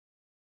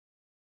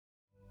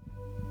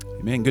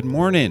Amen. Good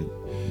morning.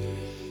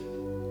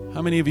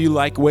 How many of you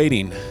like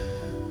waiting?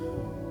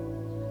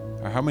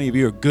 Or how many of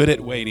you are good at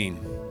waiting?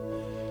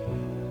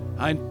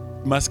 I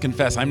must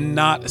confess, I'm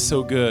not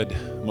so good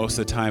most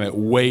of the time at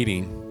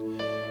waiting.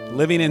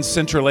 Living in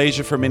Central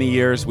Asia for many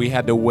years, we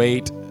had to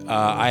wait.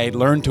 I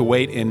learned to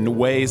wait in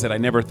ways that I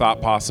never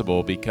thought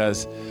possible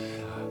because,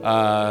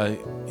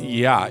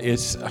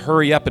 it's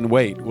hurry up and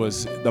wait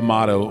was the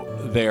motto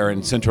there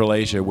in Central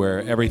Asia,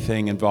 where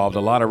everything involved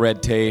a lot of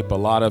red tape,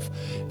 if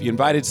you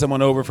invited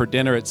someone over for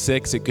dinner at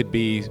 6, it could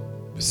be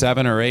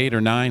 7 or 8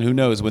 or 9, who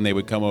knows when they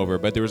would come over,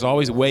 but there was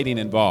always waiting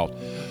involved.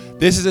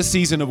 This is a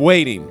season of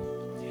waiting.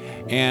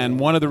 And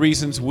one of the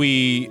reasons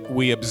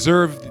we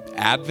observe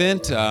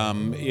Advent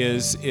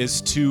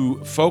is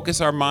to focus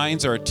our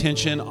minds, our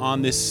attention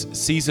on this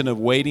season of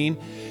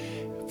waiting.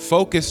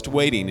 Focused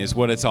waiting is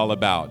what it's all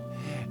about.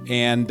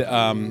 And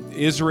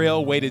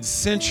Israel waited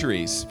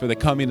centuries for the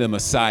coming of the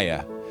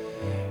Messiah.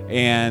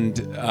 And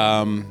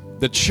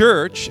the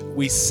church,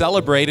 we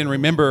celebrate and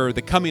remember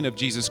the coming of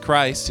Jesus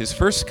Christ, his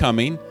first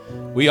coming.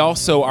 We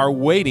also are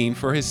waiting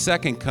for his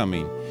second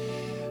coming.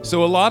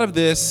 So a lot of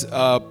this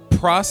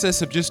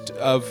process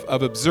of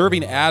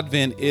observing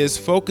Advent is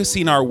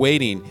focusing our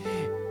waiting,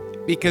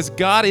 because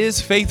God is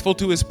faithful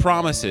to his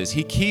promises.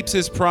 He keeps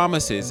his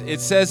promises.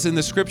 It says in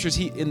the scriptures,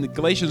 in the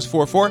Galatians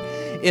 4:4,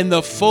 in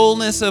the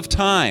fullness of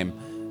time,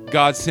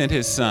 God sent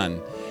his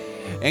son.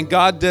 And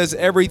God does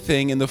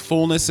everything in the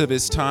fullness of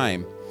his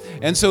time.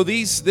 And so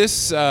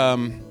this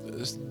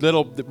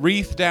little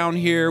wreath down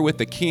here with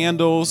the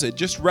candles, it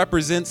just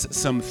represents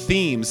some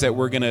themes that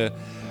we're going to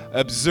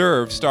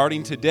observe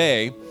starting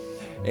today.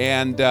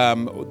 And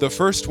the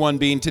first one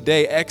being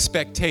today,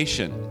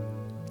 expectation.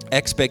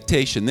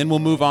 Then we'll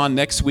move on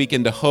next week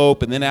into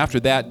hope, and then after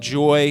that,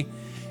 joy,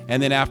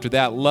 and then after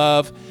that,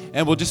 love.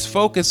 And we'll just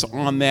focus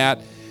on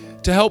that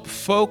to help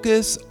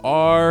focus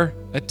our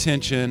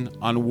attention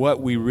on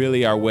what we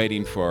really are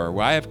waiting for.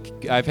 Well,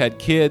 I've had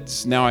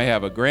kids, now I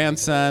have a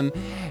grandson,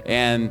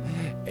 and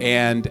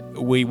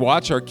we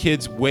watch our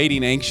kids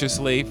waiting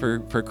anxiously for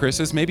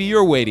Christmas. Maybe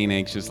you're waiting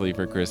anxiously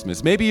for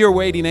Christmas. Maybe you're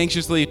waiting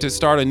anxiously to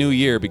start a new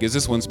year because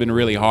this one's been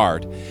really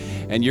hard,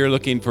 and you're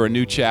looking for a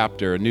new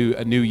chapter, a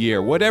new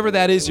year. Whatever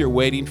that is you're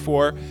waiting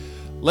for,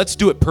 let's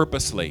do it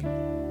purposely.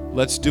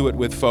 Let's do it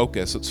with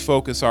focus. Let's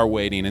focus our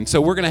waiting. And so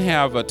we're going to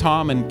have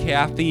Tom and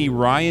Kathy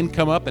Ryan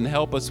come up and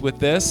help us with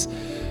this.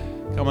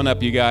 Coming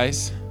up, you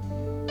guys.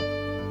 God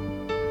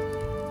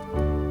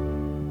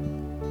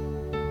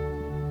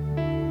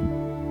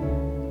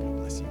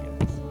bless you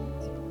guys.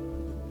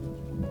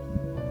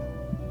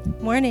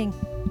 Morning.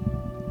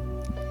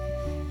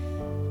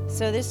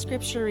 So this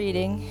scripture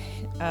reading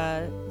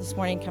this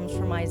morning comes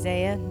from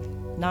Isaiah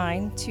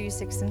 9,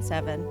 6, and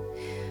 7.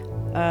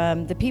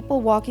 The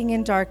people walking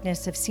in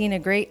darkness have seen a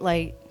great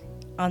light.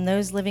 On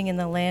those living in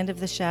the land of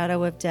the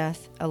shadow of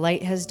death, a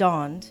light has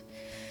dawned.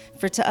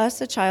 For to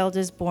us a child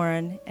is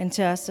born, and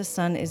to us a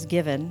son is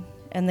given,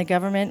 and the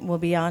government will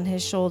be on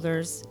his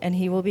shoulders, and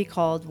he will be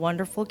called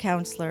Wonderful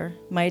Counselor,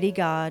 Mighty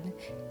God,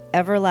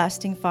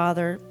 Everlasting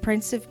Father,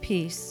 Prince of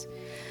Peace.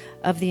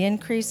 Of the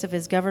increase of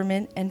his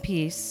government and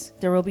peace,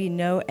 there will be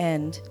no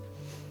end.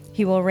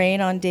 He will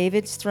reign on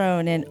David's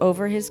throne and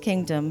over his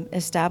kingdom,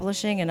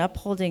 establishing and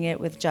upholding it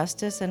with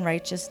justice and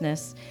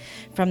righteousness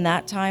from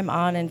that time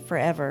on and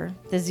forever.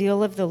 The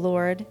zeal of the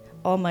Lord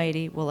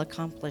Almighty will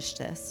accomplish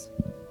this.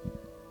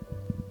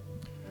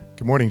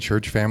 Good morning,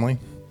 church family.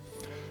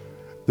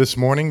 This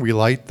morning we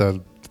light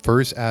the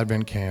first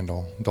Advent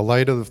candle. The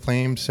light of the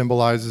flame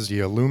symbolizes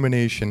the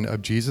illumination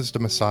of Jesus the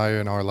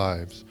Messiah in our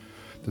lives.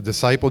 The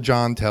disciple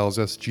John tells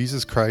us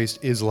Jesus Christ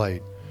is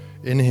light.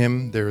 In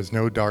him there is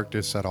no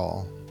darkness at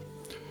all.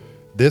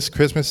 This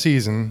Christmas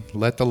season,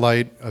 let the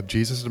light of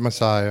Jesus the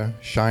Messiah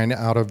shine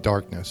out of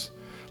darkness.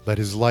 Let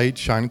his light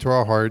shine into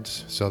our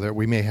hearts so that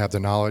we may have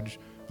the knowledge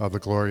of the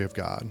glory of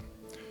God.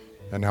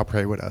 And now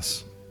pray with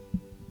us.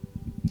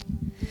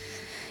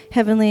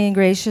 Heavenly and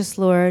gracious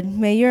Lord,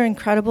 may your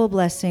incredible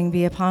blessing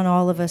be upon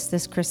all of us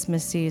this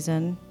Christmas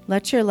season.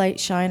 Let your light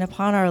shine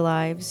upon our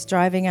lives,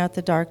 driving out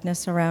the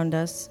darkness around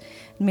us.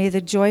 May the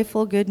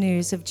joyful good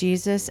news of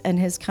Jesus and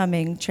his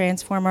coming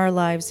transform our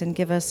lives and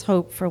give us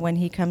hope for when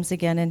he comes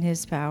again in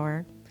his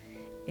power.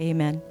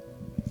 Amen.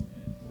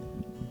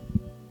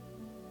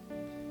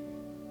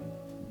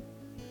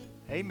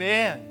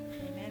 Amen.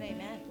 Amen,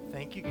 amen.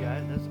 Thank you,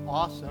 guys. That's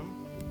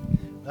awesome.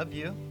 Love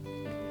you.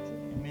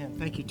 Amen.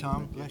 Thank you,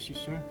 Tom. Bless you,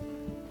 sir.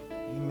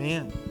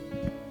 Amen.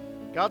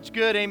 God's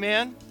good.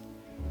 Amen.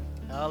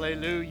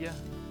 Hallelujah.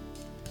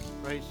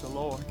 Praise the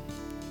Lord.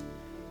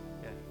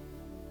 Yeah.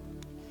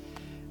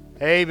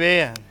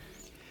 Amen.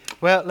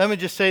 Well, let me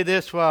just say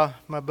this while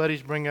my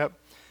buddies bring up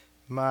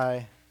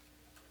my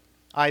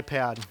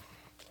iPad.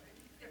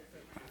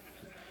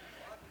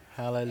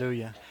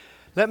 Hallelujah.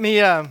 Let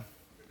me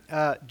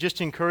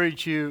just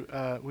encourage you.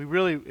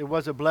 It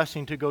was a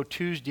blessing to go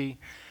Tuesday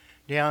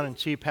down and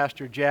see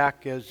Pastor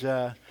Jack as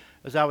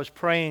I was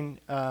praying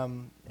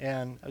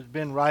and I've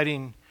been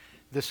writing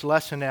this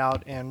lesson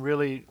out and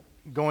really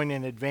going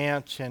in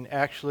advance and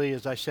actually,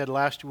 as I said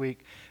last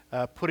week,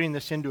 putting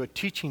this into a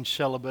teaching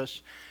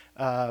syllabus,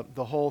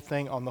 the whole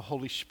thing on the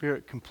Holy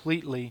Spirit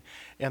completely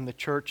and the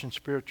church and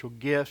spiritual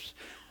gifts.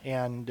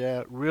 And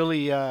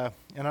really, and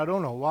I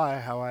don't know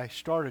how I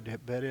started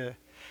it, but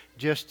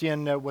just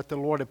in what the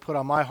Lord had put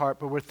on my heart.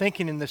 But we're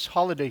thinking in this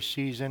holiday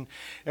season,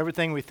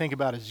 everything we think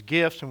about is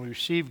gifts, and we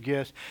receive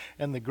gifts.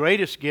 And the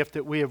greatest gift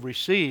that we have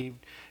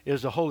received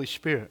is the Holy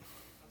Spirit.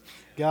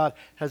 God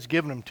has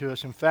given them to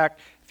us. In fact,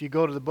 if you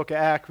go to the book of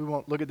Acts, we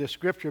won't look at this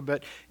scripture,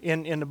 but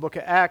in the book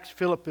of Acts,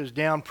 Philip is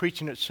down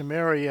preaching at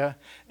Samaria,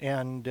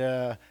 and,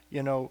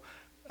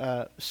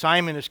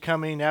 Simon is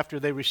coming after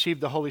they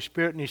received the Holy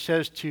Spirit, and he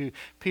says to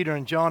Peter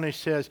and John, he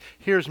says,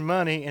 here's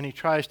money, and he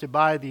tries to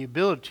buy the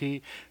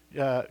ability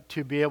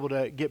to be able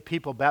to get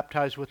people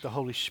baptized with the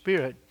Holy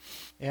Spirit.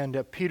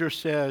 And Peter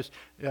says,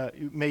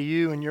 may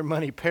you and your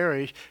money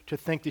perish to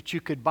think that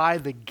you could buy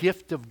the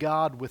gift of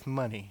God with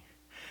money.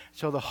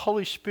 So the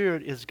Holy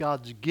Spirit is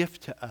God's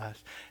gift to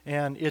us.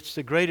 And it's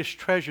the greatest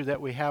treasure that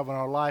we have in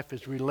our life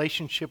is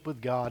relationship with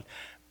God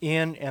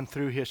in and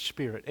through His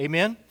Spirit.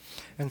 Amen?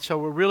 And so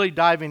we're really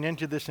diving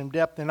into this in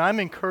depth. And I'm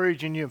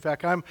encouraging you. In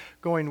fact, I'm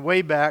going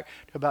way back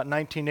to about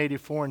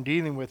 1984 and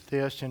dealing with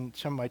this and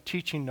some of my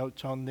teaching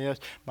notes on this.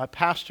 My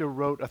pastor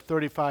wrote a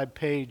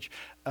 35-page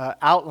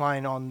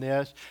outline on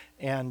this.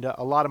 And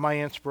a lot of my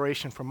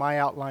inspiration for my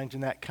outlines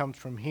and that comes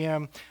from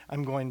him.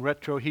 I'm going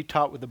retro. He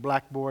taught with the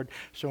blackboard.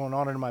 So in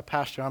honor to my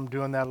pastor, I'm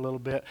doing that a little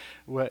bit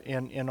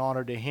in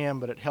honor to him.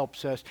 But it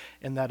helps us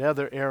in that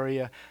other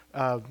area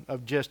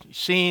of just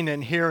seeing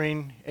and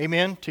hearing,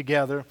 amen,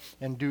 together,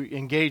 and do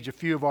engage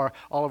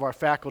all of our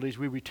faculties.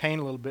 We retain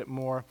a little bit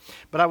more.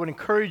 But I would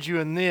encourage you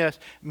in this,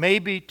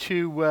 maybe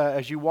to,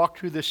 as you walk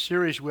through this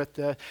series with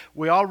us,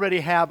 we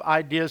already have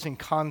ideas and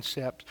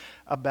concepts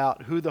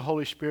about who the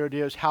Holy Spirit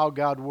is, how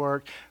God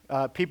works.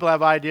 People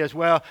have ideas,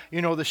 well,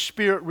 the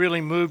Spirit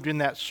really moved in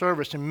that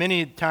service. And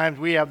many times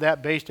we have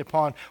that based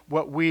upon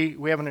what we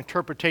have an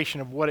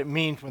interpretation of what it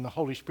means when the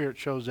Holy Spirit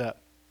shows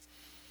up.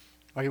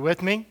 Are you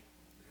with me?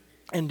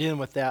 And dealing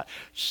with that.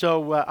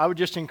 So I would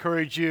just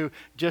encourage you,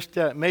 just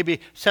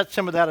maybe set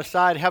some of that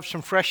aside, have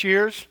some fresh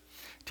ears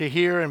to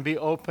hear and be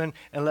open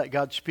and let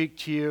God speak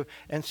to you.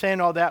 And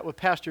saying all that with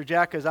Pastor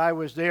Jack, as I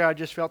was there, I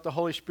just felt the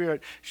Holy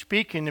Spirit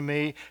speaking to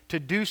me to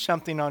do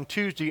something on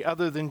Tuesday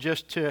other than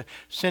just to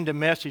send a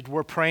message.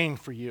 We're praying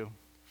for you.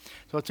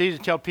 So it's easy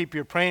to tell people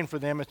you're praying for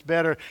them. It's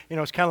better,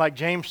 it's kind of like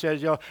James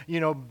says,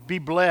 be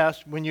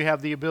blessed when you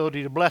have the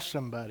ability to bless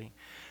somebody.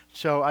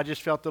 So I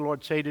just felt the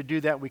Lord say to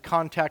do that. We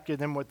contacted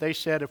them. What they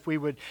said, if we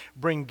would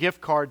bring gift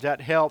cards,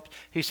 that helped.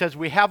 He says,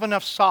 we have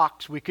enough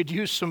socks. We could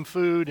use some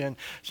food and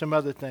some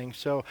other things.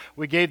 So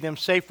we gave them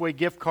Safeway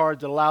gift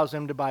cards that allows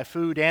them to buy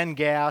food and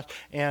gas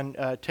and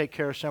take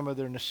care of some of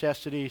their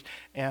necessities.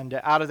 And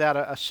out of that,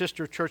 a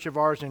sister church of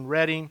ours in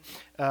Reading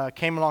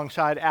came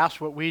alongside, asked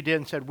what we did,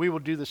 and said, we will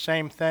do the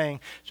same thing.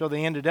 So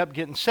they ended up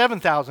getting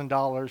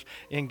 $7,000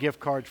 in gift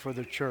cards for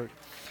their church.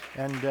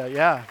 And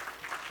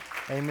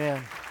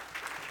amen.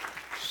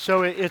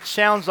 So it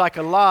sounds like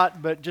a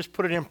lot, but just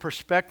put it in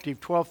perspective.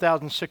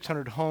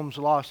 12,600 homes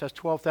lost. That's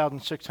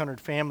 12,600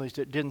 families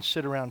that didn't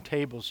sit around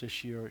tables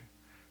this year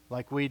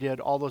like we did.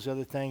 All those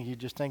other things you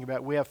just think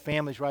about. We have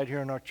families right here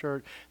in our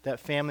church that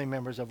family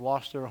members have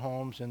lost their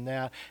homes and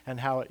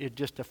how it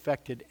just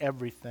affected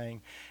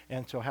everything.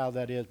 And so how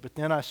that is. But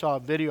then I saw a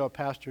video of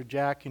Pastor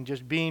Jack, and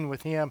just being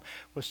with him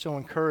was so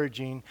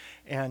encouraging.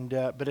 And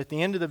but at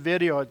the end of the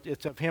video,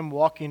 it's of him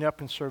walking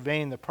up and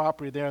surveying the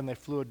property there, and they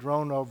flew a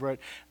drone over it.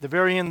 At the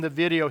very end of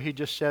the video, he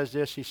just says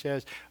this. He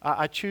says,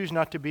 I choose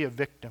not to be a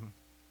victim.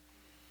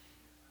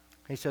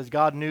 He says,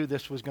 God knew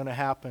this was going to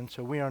happen,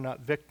 so we are not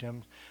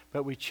victims,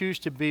 but we choose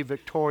to be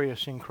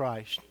victorious in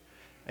Christ.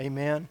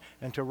 Amen.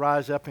 And to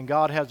rise up. And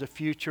God has a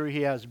future.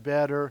 He has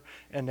better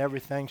and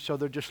everything. So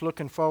they're just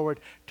looking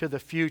forward to the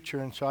future.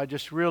 And so I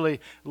just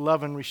really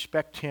love and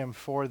respect him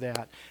for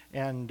that.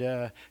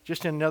 And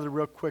just another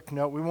real quick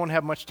note. We won't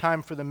have much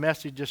time for the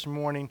message this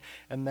morning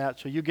and that.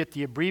 So you get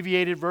the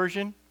abbreviated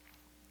version.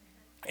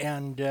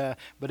 And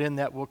but in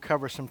that we'll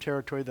cover some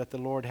territory that the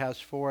Lord has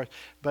for us.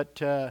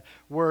 But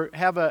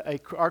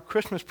our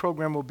Christmas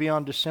program will be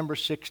on December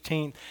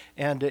 16th,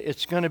 and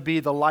it's going to be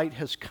 "The Light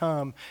Has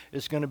Come"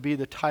 is going to be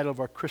the title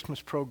of our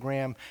Christmas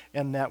program,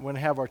 and that we're going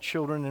to have our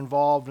children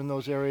involved in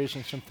those areas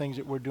and some things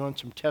that we're doing,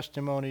 some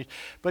testimonies.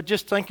 But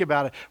just think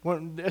about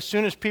it. As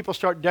soon as people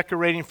start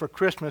decorating for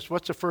Christmas,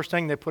 what's the first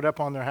thing they put up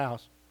on their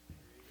house?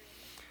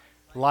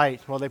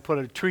 Light. Well, they put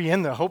a tree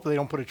in there. Hopefully, they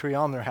don't put a tree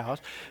on their house,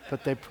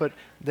 but they put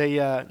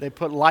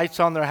lights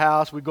on their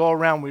house. We go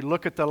around, we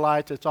look at the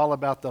lights. It's all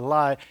about the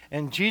light.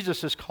 And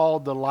Jesus is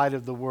called the light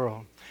of the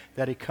world,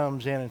 that he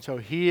comes in, and so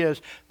he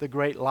is the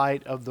great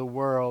light of the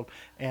world.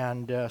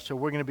 And so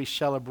we're going to be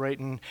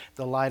celebrating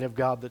the light of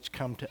God that's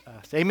come to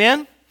us.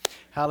 Amen.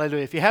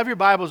 Hallelujah. If you have your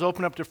Bibles,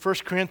 open up to 1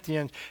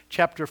 Corinthians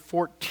chapter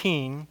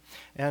 14,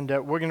 and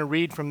we're going to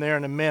read from there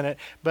in a minute.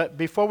 But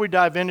before we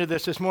dive into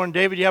this morning,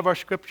 David, you have our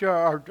scripture,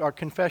 our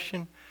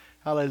confession?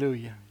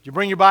 Hallelujah. Did you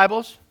bring your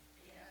Bibles?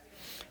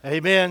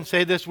 Amen.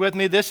 Say this with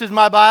me. This is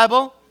my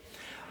Bible.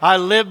 I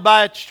live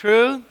by its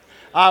truth.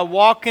 I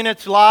walk in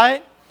its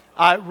light.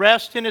 I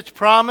rest in its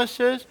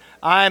promises.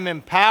 I am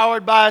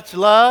empowered by its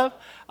love.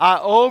 I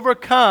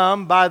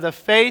overcome by the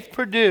faith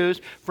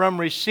produced from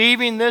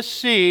receiving this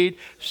seed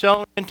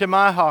sown into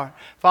my heart.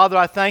 Father,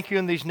 I thank you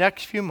in these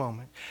next few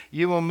moments.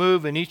 You will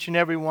move in each and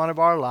every one of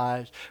our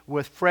lives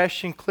with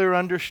fresh and clear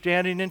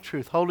understanding and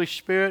truth. Holy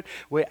Spirit,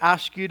 we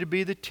ask you to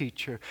be the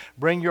teacher.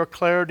 Bring your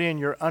clarity and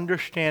your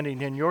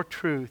understanding and your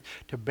truth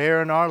to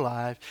bear in our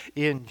lives.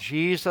 In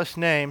Jesus'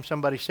 name,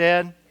 somebody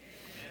said,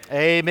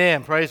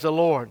 Amen. Praise the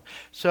Lord.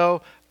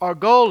 So our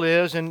goal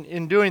is,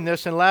 in doing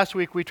this, and last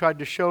week we tried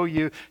to show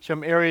you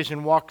some areas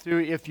and walk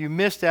through. If you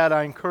missed that,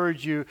 I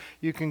encourage you,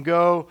 you can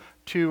go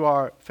to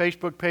our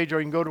Facebook page or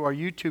you can go to our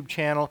YouTube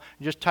channel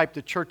and just type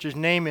the church's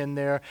name in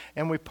there.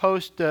 And we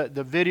post the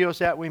videos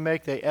that we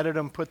make. They edit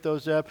them, put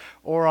those up.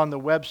 Or on the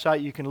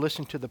website, you can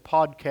listen to the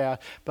podcast.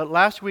 But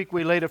last week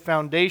we laid a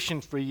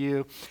foundation for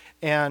you.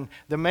 And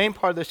the main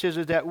part of this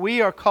is that we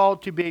are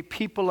called to be a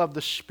people of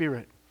the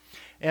Spirit.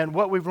 And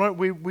what we've learned,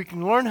 we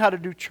can learn how to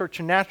do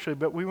church naturally,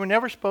 but we were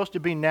never supposed to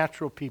be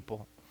natural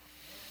people.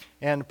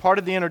 And part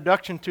of the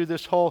introduction to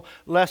this whole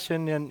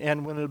lesson,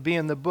 and when it'll be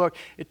in the book,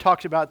 it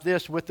talks about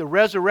this. With the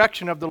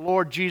resurrection of the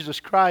Lord Jesus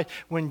Christ,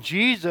 when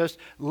Jesus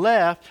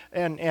left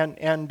and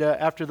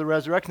after the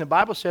resurrection, the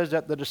Bible says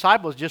that the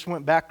disciples just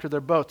went back to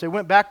their boats. They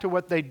went back to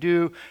what they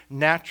do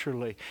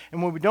naturally.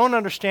 And when we don't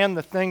understand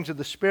the things of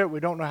the Spirit, we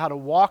don't know how to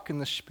walk in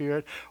the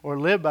Spirit or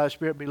live by the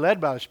Spirit, be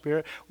led by the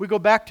Spirit, we go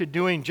back to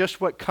doing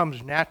just what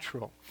comes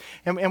natural.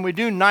 And we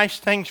do nice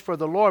things for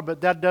the Lord,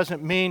 but that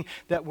doesn't mean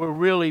that we're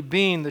really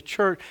being the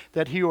church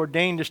that He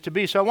ordained us to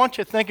be. So I want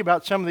you to think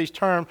about some of these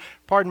terms.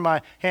 Pardon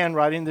my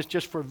handwriting. This is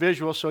just for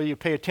visual, so you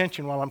pay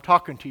attention while I'm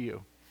talking to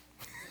you.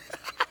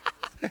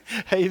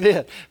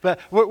 Amen. But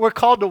we're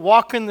called to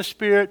walk in the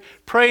Spirit,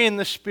 pray in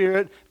the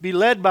Spirit, be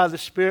led by the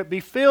Spirit, be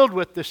filled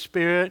with the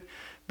Spirit,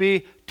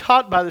 be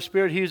taught by the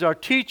Spirit. He's our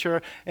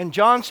teacher. And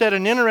John said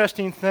an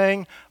interesting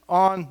thing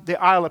on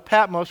the Isle of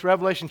Patmos,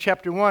 Revelation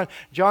chapter 1.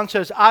 John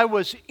says, I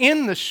was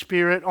in the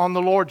Spirit on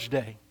the Lord's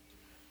day.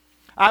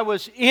 I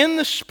was in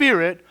the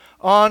Spirit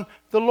on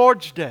the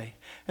Lord's day.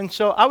 And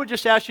so I would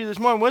just ask you this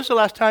morning, when's the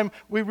last time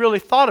we really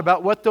thought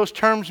about what those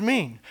terms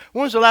mean?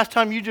 When was the last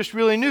time you just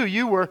really knew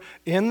you were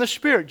in the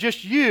Spirit?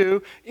 Just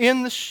you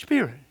in the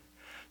Spirit.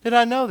 Did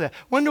I know that?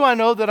 When do I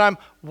know that I'm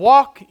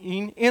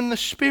walking in the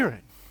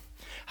Spirit?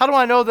 How do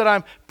I know that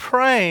I'm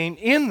praying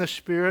in the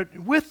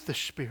Spirit with the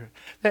Spirit?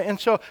 And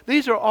so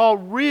these are all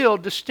real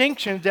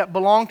distinctions that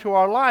belong to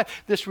our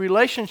life. This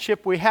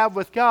relationship we have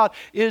with God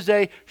is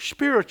a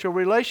spiritual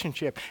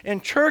relationship.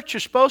 And church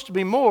is supposed to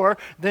be more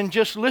than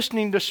just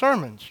listening to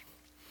sermons.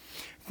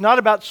 It's not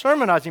about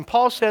sermonizing.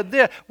 Paul said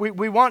this,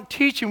 we want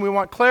teaching, we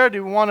want clarity,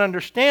 we want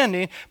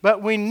understanding,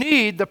 but we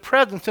need the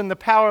presence and the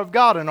power of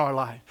God in our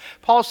life.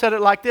 Paul said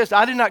it like this,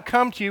 I did not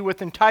come to you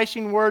with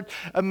enticing words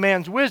of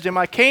man's wisdom.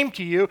 I came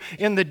to you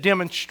in the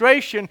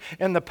demonstration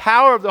and the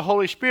power of the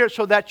Holy Spirit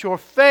so that your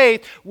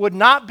faith would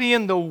not be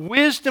in the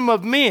wisdom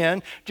of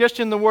men,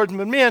 just in the words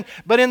of men,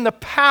 but in the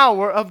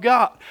power of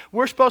God.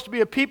 We're supposed to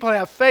be a people who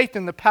have faith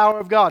in the power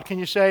of God. Can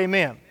you say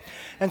amen?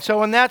 And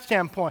so in that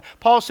standpoint,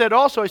 Paul said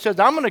also, he says,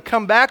 I'm going to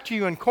come back to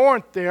you in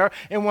Corinth there,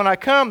 and when I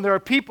come, there are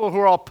people who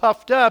are all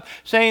puffed up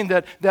saying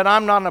that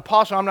I'm not an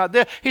apostle, I'm not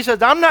there. He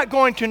says, I'm not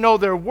going to know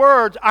their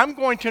words, I'm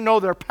going to know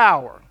their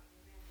power.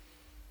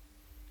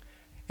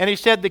 And he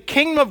said, the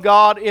kingdom of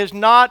God is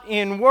not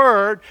in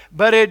word,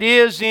 but it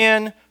is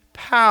in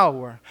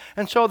power.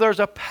 And so there's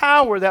a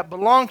power that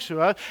belongs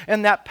to us,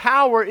 and that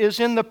power is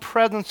in the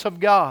presence of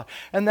God.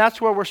 And that's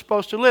where we're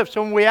supposed to live.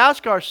 So when we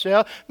ask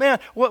ourselves, man,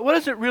 what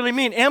does it really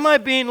mean? Am I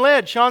being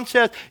led? Sean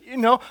says,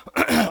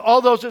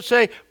 all those that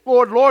say,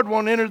 Lord, Lord,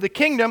 won't enter the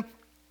kingdom,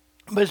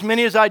 but as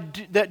many as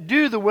that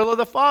do the will of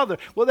the Father.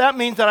 Well, that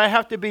means that I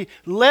have to be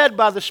led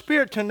by the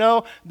Spirit to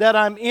know that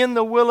I'm in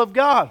the will of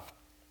God.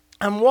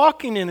 I'm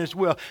walking in His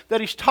will,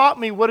 that He's taught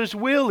me what His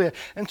will is.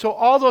 And so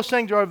all those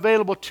things are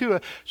available to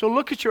us. So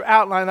look at your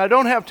outline. I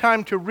don't have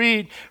time to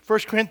read 1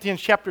 Corinthians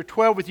chapter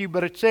 12 with you,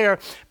 but it's there.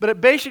 But it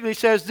basically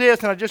says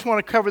this, and I just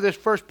want to cover this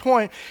first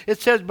point.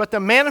 It says, but the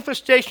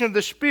manifestation of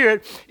the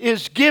Spirit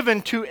is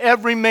given to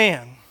every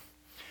man.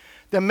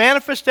 The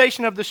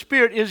manifestation of the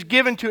Spirit is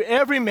given to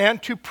every man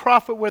to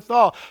profit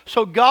withal.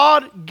 So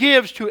God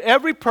gives to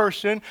every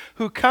person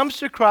who comes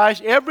to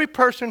Christ, every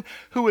person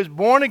who is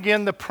born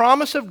again, the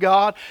promise of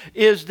God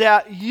is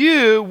that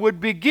you would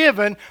be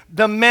given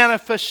the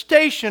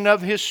manifestation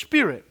of His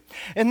Spirit.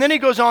 And then he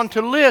goes on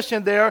to list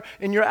in there,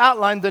 in your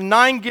outline, the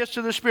 9 gifts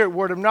of the Spirit.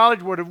 Word of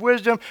knowledge, word of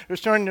wisdom,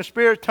 discerning the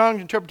Spirit, tongues,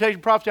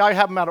 interpretation, prophecy. I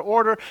have them out of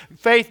order.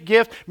 Faith,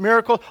 gift,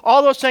 miracle.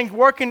 All those things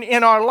working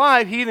in our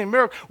life, healing,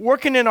 miracle,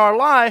 working in our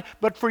life.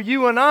 But for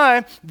you and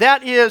I,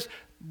 that is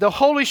the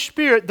Holy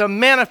Spirit, the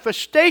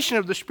manifestation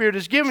of the Spirit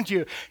is given to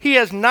you. He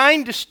has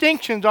 9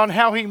 distinctions on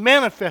how He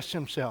manifests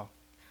Himself.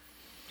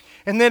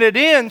 And then it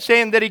ends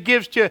saying that he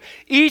gives to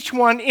each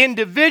one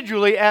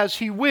individually as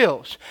he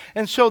wills.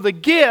 And so the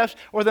gift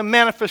or the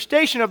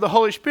manifestation of the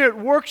Holy Spirit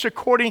works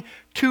according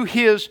to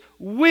his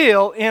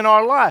will in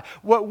our life.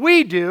 What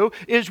we do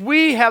is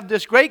we have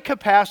this great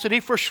capacity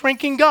for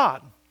shrinking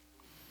God.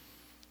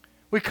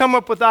 We come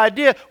up with the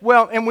idea,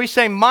 well, and we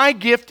say, my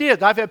gift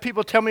is. I've had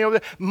people tell me over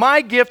there,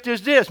 my gift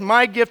is this,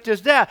 my gift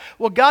is that.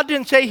 Well, God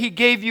didn't say he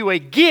gave you a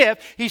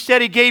gift. He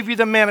said he gave you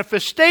the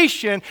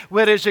manifestation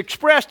that is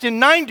expressed in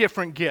 9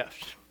 different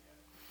gifts.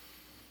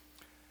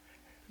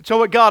 So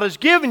what God has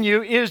given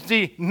you is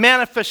the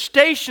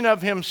manifestation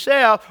of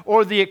himself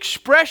or the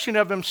expression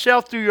of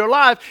himself through your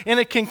life,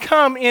 and it can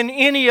come in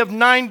any of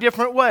 9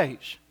 different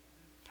ways.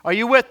 Are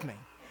you with me?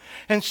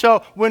 And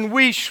so when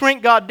we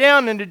shrink God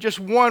down into just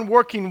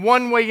working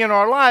one way in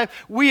our life,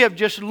 we have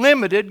just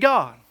limited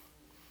God.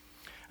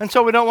 And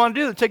so we don't want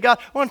to do that. Say, God,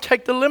 I want to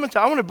take the limits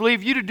out. I want to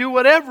believe you to do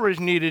whatever is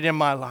needed in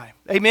my life.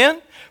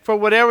 Amen? For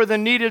whatever the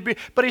need is.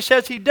 But he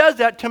says he does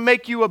that to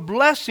make you a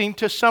blessing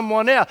to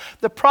someone else.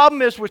 The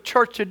problem is with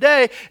church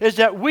today is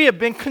that we have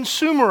been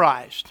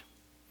consumerized.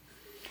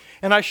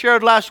 And I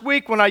shared last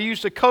week when I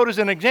used the coat as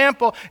an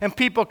example, and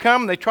people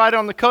come, and they tried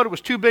on the coat. It was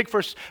too big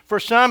for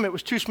some. It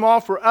was too small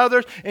for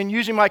others. And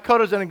using my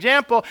coat as an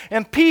example,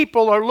 and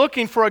people are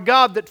looking for a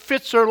God that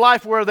fits their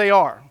life where they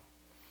are.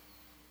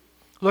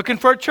 Looking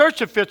for a church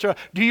that fits her.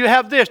 Do you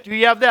have this? Do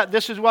you have that?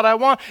 This is what I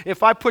want.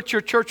 If I put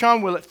your church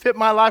on, will it fit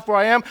my life where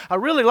I am? I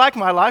really like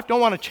my life. Don't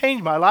want to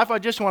change my life. I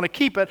just want to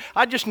keep it.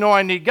 I just know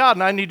I need God,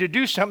 and I need to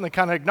do something that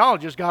kind of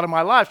acknowledges God in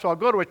my life. So I'll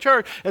go to a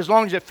church as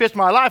long as it fits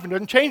my life and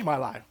doesn't change my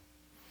life.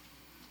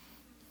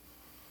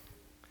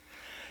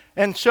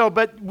 And so,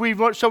 we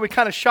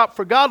kind of shop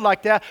for God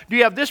like that. Do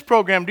you have this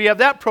program? Do you have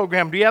that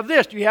program? Do you have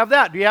this? Do you have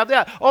that? Do you have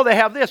that? Oh, they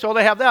have this. Oh,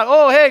 they have that.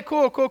 Oh, hey,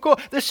 cool.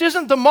 This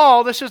isn't the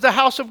mall. This is the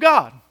house of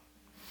God.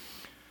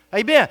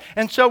 Amen.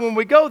 And so when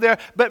we go there,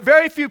 but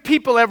very few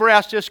people ever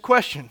ask this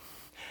question.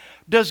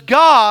 Does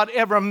God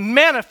ever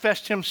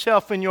manifest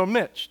himself in your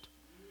midst?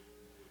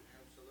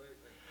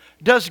 Absolutely.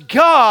 Does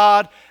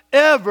God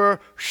ever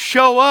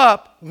show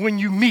up when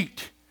you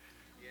meet?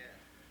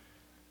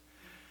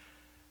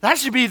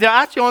 That's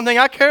the only thing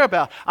I care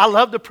about. I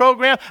love the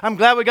program. I'm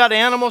glad we got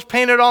animals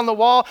painted on the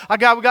wall. I'm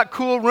glad we got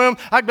cool room.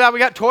 I'm glad we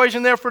got toys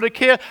in there for the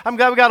kid. I'm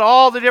glad we got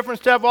all the different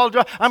stuff.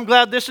 I'm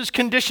glad this is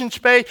conditioned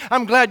space.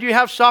 I'm glad you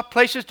have soft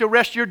places to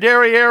rest your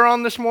derriere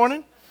on this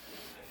morning.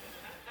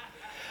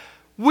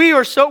 We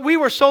were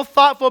so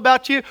thoughtful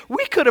about you.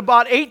 We could have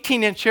bought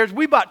 18-inch chairs.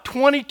 We bought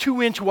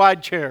 22-inch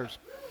wide chairs.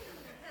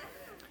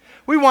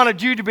 We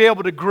wanted you to be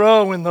able to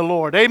grow in the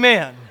Lord.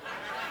 Amen.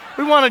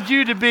 We wanted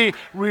you to be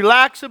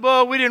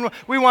relaxable.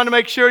 We wanted to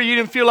make sure you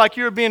didn't feel like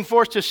you were being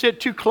forced to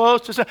sit too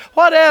close to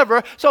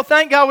whatever. So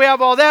thank God we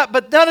have all that.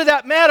 But none of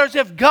that matters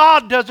if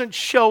God doesn't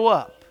show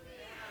up.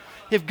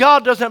 If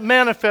God doesn't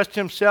manifest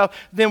himself,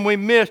 then we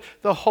miss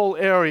the whole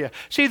area.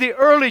 See, the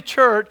early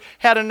church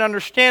had an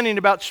understanding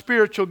about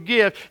spiritual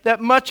gifts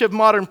that much of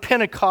modern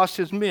Pentecost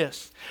has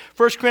missed.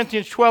 1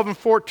 Corinthians 12 and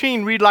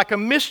 14 read like a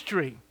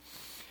mystery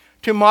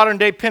to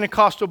modern-day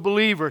Pentecostal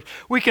believers.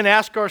 We can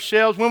ask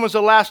ourselves, when was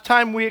the last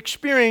time we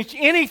experienced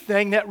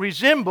anything that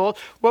resembled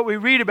what we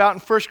read about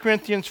in 1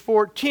 Corinthians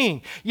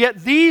 14?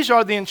 Yet these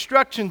are the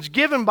instructions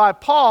given by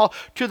Paul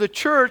to the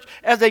church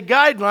as a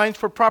guidelines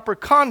for proper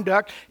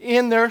conduct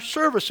in their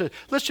services.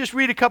 Let's just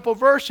read a couple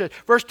verses.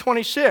 Verse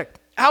 26.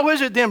 How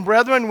is it then,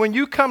 brethren, when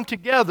you come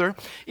together,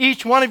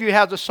 each one of you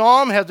has a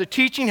psalm, has a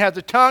teaching, has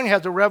a tongue,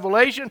 has a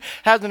revelation,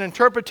 has an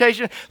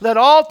interpretation. Let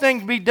all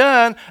things be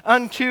done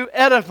unto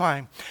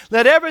edifying.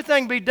 Let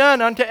everything be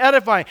done unto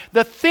edifying.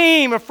 The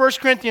theme of 1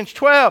 Corinthians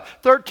 12,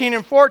 13,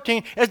 and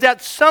 14 is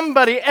that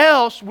somebody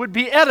else would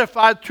be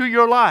edified through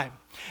your life.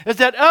 Is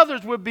that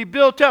others would be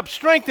built up,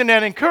 strengthened,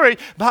 and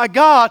encouraged by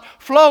God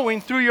flowing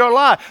through your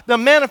life. The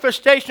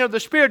manifestation of the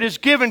Spirit is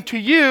given to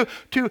you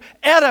to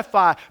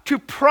edify, to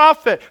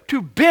profit,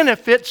 to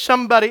benefit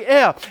somebody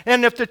else.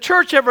 And if the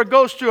church ever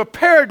goes through a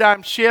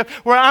paradigm shift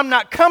where I'm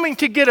not coming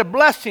to get a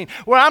blessing,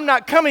 where I'm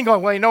not coming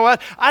going, well, you know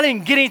what? I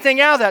didn't get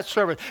anything out of that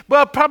service.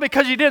 Well, probably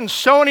because you didn't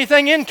sow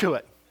anything into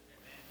it.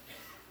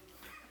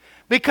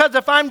 Because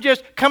if I'm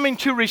just coming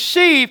to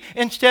receive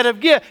instead of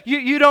give,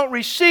 you don't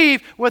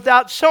receive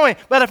without sowing.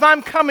 But if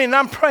I'm coming and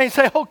I'm praying,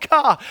 say, oh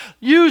God,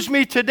 use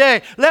me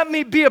today. Let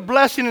me be a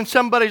blessing in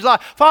somebody's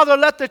life. Father,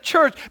 let the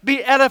church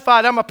be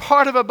edified. I'm a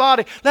part of a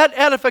body. Let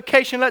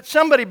edification, let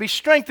somebody be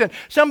strengthened,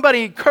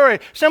 somebody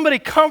encouraged, somebody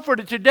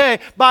comforted today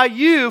by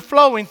you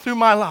flowing through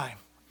my life.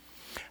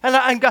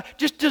 And God,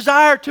 just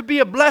desire to be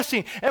a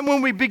blessing. And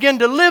when we begin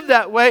to live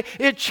that way,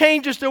 it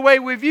changes the way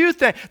we view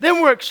things.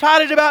 Then we're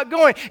excited about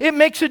going. It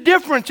makes a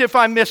difference if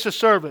I miss a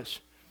service.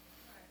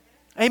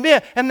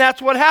 Amen. And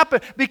that's what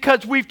happened.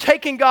 Because we've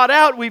taken God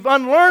out, we've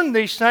unlearned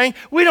these things,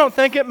 we don't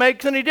think it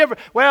makes any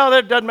difference. Well,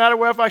 it doesn't matter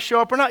whether I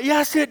show up or not.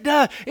 Yes, it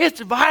does. It's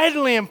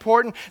vitally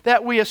important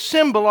that we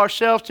assemble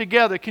ourselves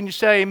together. Can you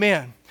say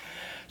amen?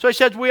 So he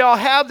says we all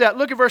have that.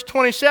 Look at verse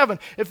 27.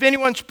 If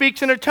anyone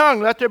speaks in a tongue,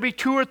 let there be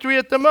 2 or 3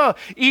 at the most,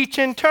 each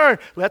in turn.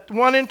 Let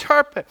one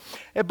interpret.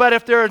 But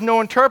if there is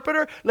no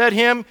interpreter, let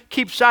him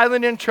keep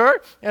silent in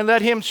church, and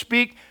let him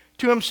speak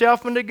to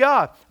himself and to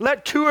God.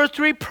 Let 2 or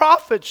 3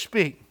 prophets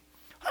speak.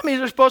 I mean,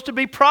 there's supposed to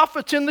be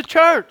prophets in the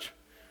church.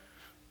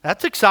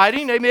 That's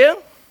exciting, amen?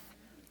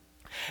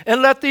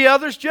 And let the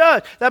others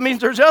judge. That means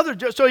there's other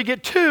judges. So you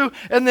get 2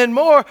 and then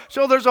more.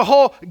 So there's a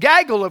whole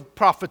gaggle of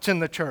prophets in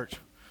the church.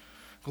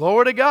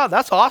 Glory to God.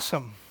 That's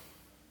awesome.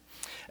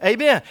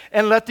 Amen.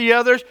 And let the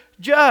others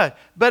judge.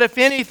 But if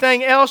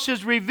anything else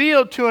is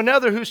revealed to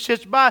another who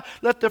sits by,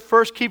 let the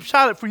first keep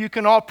silent. For you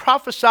can all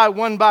prophesy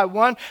one by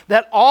one,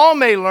 that all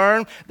may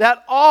learn,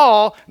 that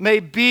all may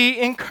be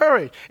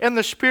encouraged. And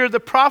the spirit of the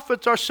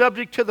prophets are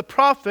subject to the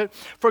prophet.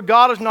 For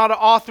God is not an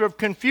author of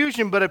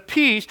confusion, but of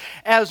peace,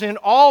 as in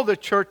all the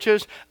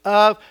churches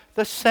of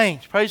the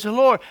saints. Praise the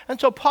Lord.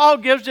 And so Paul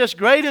gives this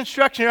great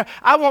instruction here.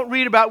 I won't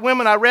read about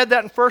women. I read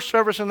that in first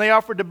service, and they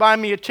offered to buy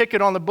me a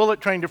ticket on the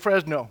bullet train to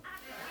Fresno.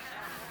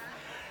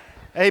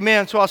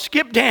 Amen. So I'll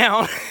skip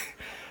down,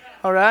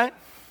 all right,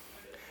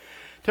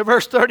 to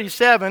verse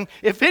 37.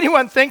 If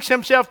anyone thinks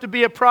himself to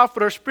be a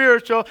prophet or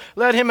spiritual,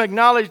 let him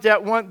acknowledge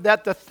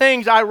that the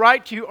things I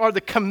write to you are the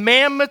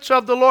commandments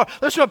of the Lord.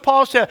 Listen to what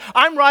Paul said.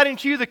 I'm writing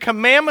to you the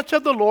commandments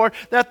of the Lord,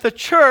 that the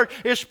church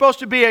is supposed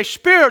to be a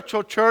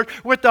spiritual church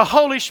with the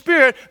Holy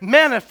Spirit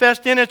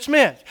manifest in its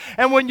midst.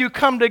 And when you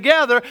come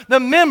together, the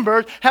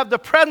members have the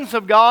presence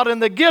of God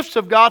and the gifts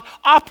of God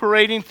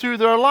operating through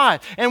their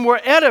life. And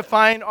we're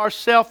edifying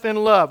ourselves in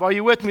love. Are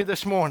you with me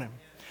this morning?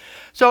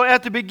 So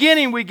at the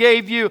beginning, we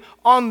gave you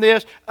on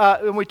this,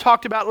 and we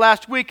talked about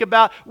last week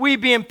about we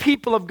being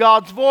people of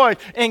God's voice.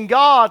 And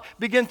God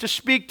begins to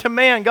speak to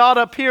man. God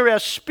up here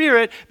as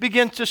Spirit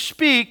begins to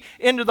speak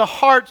into the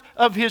hearts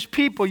of His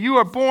people. You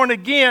are born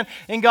again,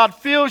 and God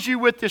fills you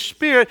with the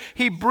Spirit.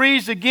 He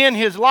breathes again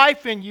His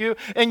life in you,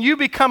 and you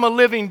become a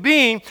living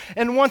being.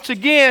 And once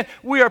again,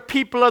 we are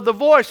people of the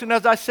voice. And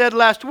as I said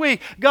last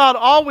week, God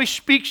always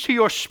speaks to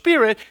your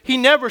spirit. He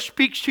never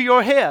speaks to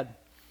your head.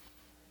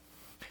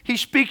 He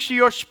speaks to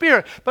your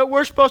spirit. But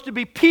we're supposed to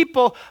be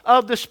people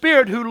of the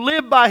Spirit who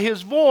live by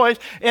His voice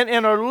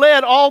and are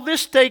led. All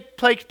this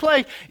takes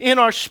place in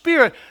our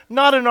spirit,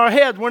 not in our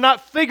heads. We're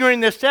not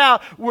figuring this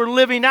out. We're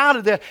living out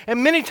of that.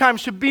 And many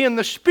times to be in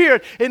the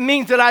Spirit, it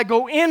means that I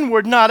go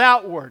inward, not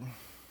outward.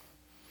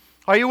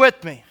 Are you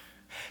with me?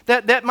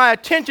 That my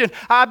attention,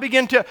 I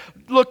begin to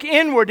look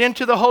inward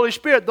into the Holy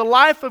Spirit. The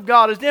life of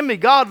God is in me.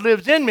 God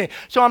lives in me.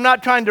 So I'm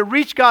not trying to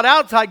reach God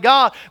outside.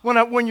 God,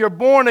 when you're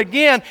born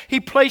again, He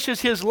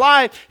places His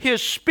life,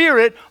 His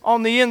Spirit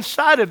on the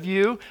inside of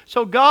you.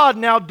 So God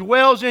now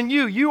dwells in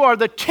you. You are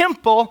the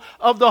temple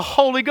of the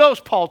Holy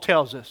Ghost, Paul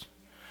tells us.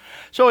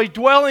 So He's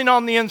dwelling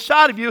on the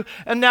inside of you,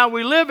 and now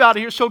we live out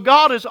of here. So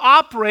God is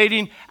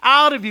operating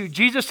out of you.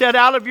 Jesus said,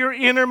 out of your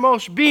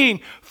innermost being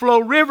flow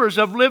rivers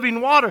of living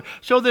water.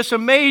 So this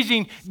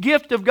amazing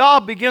gift of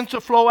God begins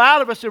to flow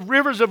out of us of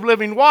rivers of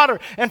living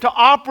water. And to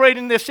operate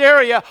in this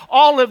area,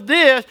 all of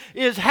this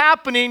is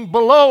happening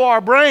below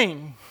our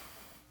brain.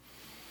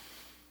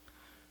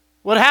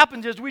 What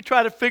happens is we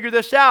try to figure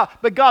this out,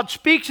 but God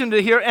speaks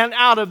into here, and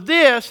out of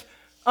this,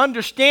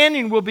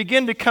 understanding will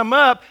begin to come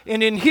up,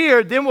 and in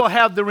here, then we'll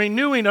have the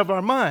renewing of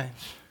our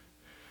minds.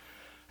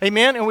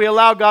 Amen? And we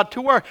allow God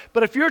to work.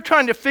 But if you're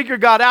trying to figure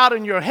God out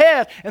in your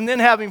head and then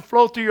have Him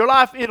flow through your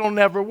life, it'll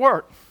never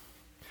work.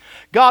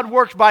 God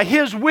works by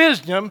His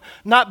wisdom,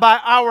 not by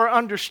our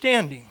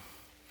understanding.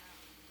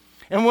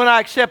 And when I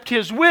accept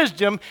His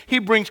wisdom, He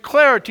brings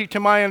clarity to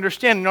my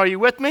understanding. Are you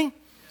with me?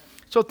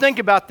 So think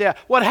about that.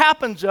 What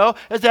happens, though,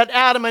 is that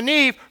Adam and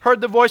Eve heard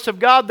the voice of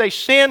God. They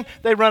sin.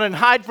 They run and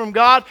hide from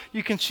God.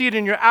 You can see it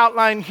in your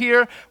outline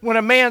here. When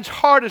a man's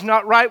heart is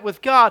not right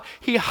with God,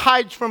 he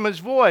hides from His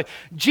voice.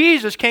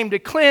 Jesus came to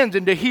cleanse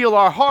and to heal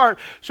our heart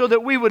so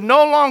that we would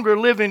no longer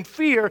live in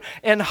fear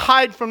and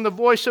hide from the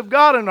voice of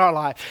God in our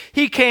life.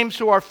 He came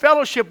so our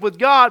fellowship with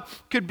God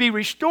could be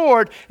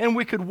restored and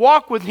we could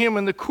walk with Him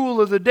in the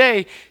cool of the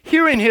day,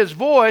 hearing His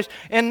voice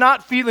and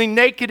not feeling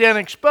naked and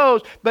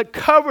exposed, but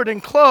covered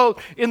and clothed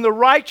in the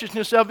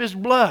righteousness of His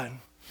blood.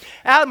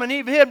 Adam and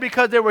Eve hid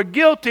because they were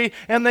guilty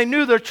and they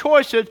knew their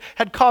choices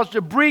had caused a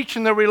breach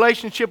in their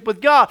relationship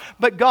with God.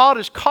 But God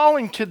is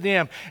calling to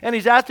them and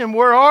He's asking,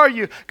 where are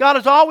you? God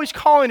is always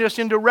calling us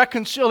into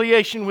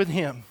reconciliation with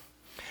Him.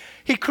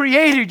 He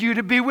created you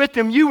to be with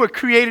Him. You were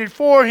created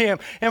for Him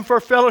and for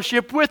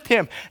fellowship with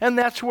Him. And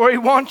that's where He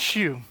wants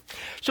you.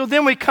 So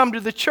then we come to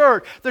the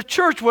church. The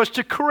church was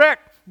to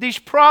correct these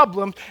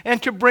problems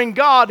and to bring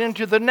God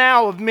into the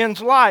now of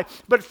men's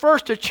life. But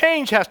first a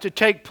change has to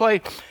take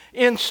place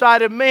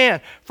inside of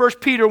man. 1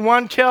 Peter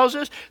 1 tells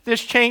us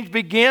this change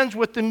begins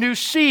with the new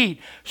seed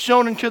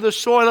sown into the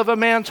soil of a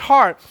man's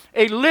heart,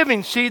 a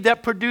living seed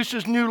that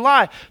produces new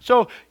life.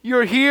 So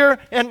you're here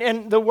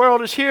and the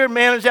world is here,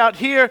 man is out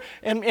here,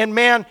 and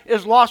man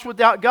is lost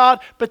without God.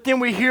 But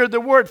then we hear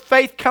the word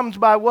faith comes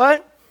by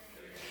what?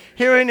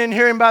 hearing and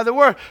hearing by the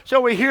word.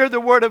 So we hear the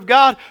word of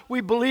God,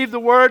 we believe the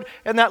word,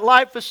 and that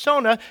life is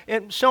sown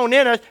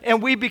in us,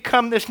 and we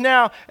become this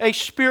now a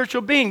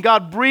spiritual being.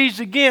 God breathes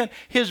again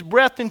his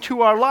breath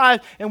into our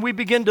lives, and we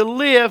begin to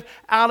live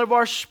out of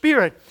our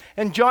spirit.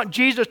 And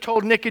Jesus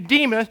told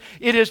Nicodemus,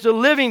 it is the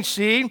living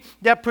seed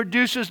that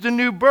produces the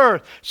new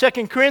birth.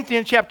 2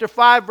 Corinthians chapter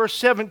 5, verse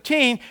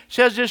 17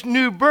 says this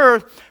new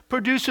birth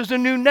produces a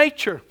new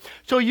nature.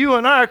 So you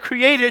and I are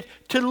created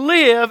to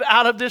live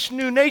out of this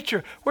new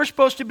nature. We're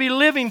supposed to be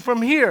living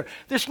from here.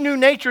 This new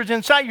nature is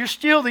inside. You're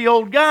still the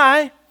old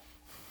guy.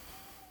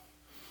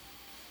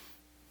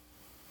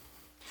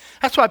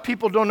 That's why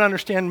people don't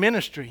understand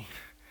ministry.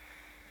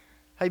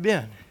 How you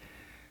been?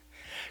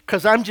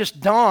 Because I'm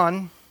just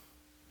Don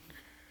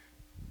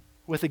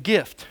with a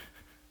gift.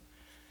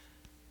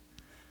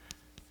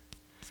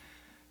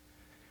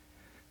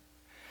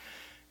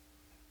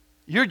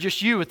 You're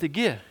just you with the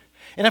gift.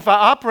 And if I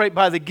operate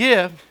by the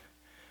gift,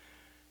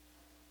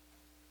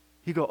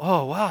 you go,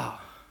 oh, wow.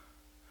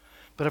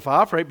 But if I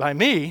operate by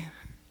me,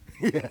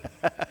 yeah.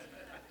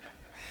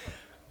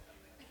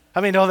 How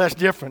many know that's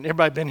different?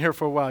 Everybody been here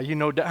for a while. You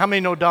know, how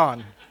many know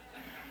Don?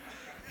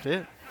 That's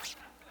it.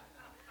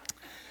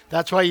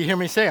 That's why you hear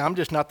me say, I'm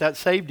just not that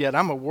saved yet.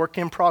 I'm a work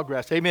in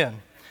progress.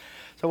 Amen.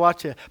 So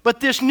watch it. But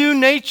this new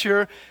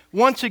nature,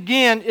 once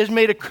again, is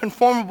made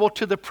conformable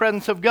to the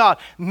presence of God.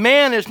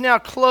 Man is now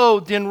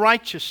clothed in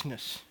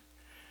righteousness,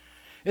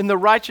 in the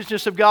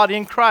righteousness of God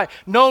in Christ,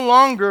 no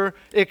longer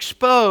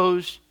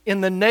exposed in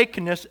the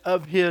nakedness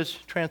of his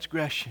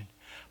transgression.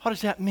 What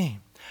does that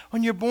mean?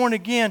 When you're born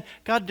again,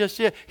 God does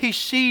it. He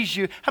sees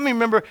you. How many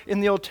remember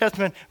in the Old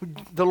Testament,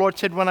 the Lord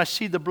said, when I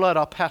see the blood,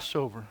 I'll pass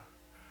over.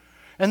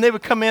 And they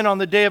would come in on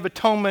the Day of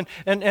Atonement,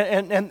 and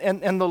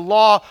the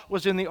law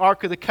was in the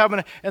Ark of the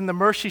Covenant, and the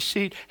mercy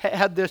seat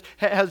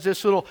has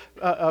this little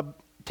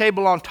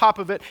table on top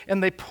of it,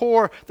 and they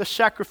pour the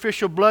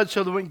sacrificial blood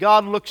so that when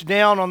God looks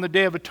down on the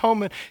Day of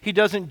Atonement, he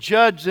doesn't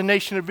judge the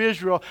nation of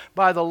Israel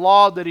by the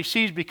law that he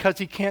sees, because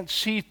he can't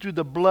see through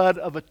the blood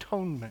of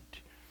atonement.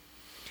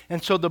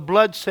 And so the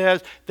blood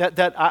says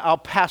that I'll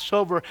pass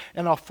over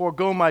and I'll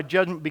forego my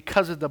judgment.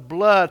 Because of the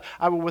blood,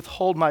 I will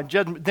withhold my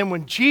judgment. Then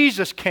when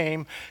Jesus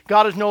came,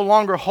 God is no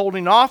longer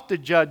holding off the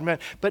judgment,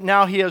 but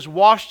now he has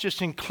washed us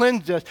and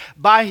cleansed us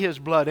by his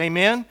blood.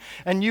 Amen?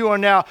 And you are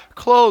now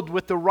clothed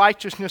with the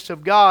righteousness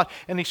of God,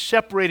 and he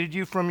separated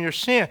you from your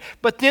sin.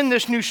 But then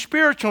this new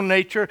spiritual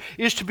nature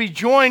is to be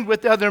joined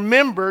with other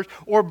members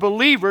or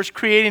believers,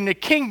 creating a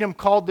kingdom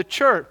called the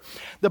church,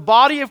 the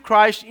body of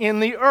Christ in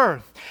the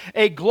earth.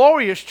 A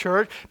glorious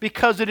church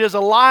because it is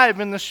alive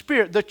in the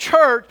Spirit. The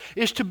church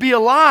is to be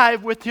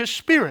alive with his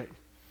Spirit.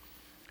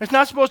 It's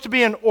not supposed to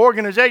be an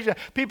organization.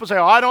 People say,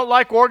 oh, I don't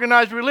like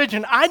organized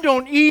religion. I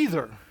don't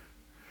either.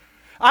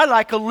 I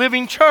like a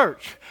living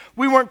church.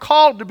 We weren't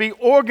called to be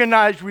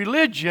organized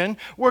religion.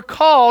 We're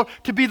called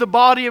to be the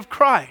body of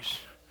Christ.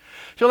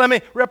 So let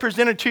me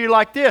represent it to you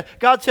like this.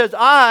 God says,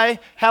 I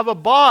have a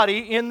body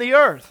in the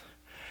earth,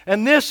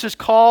 and this is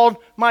called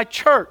my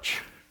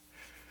church.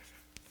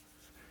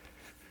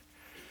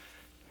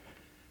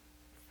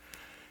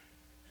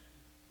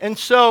 And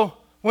so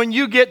when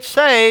you get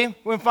saved,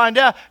 we find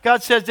out,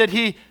 God says that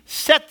he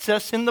sets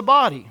us in the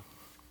body.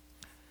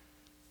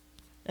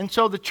 And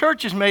so the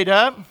church is made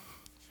up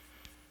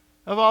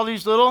of all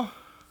these little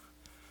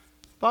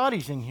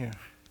bodies in here.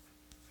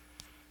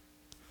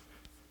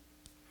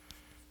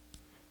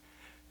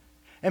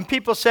 And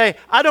people say,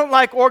 I don't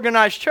like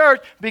organized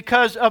church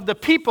because of the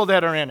people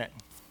that are in it.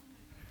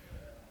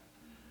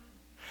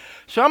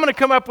 So I'm going to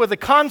come up with a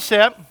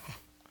concept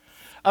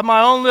of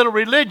my own little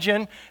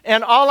religion,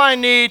 and all I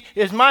need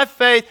is my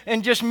faith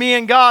and just me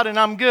and God, and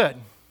I'm good.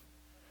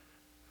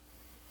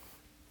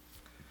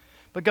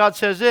 But God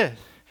says this.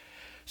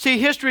 See,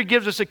 history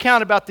gives us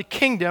account about the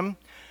kingdom,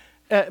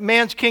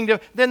 man's kingdom.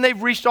 Then they've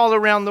reached all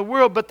around the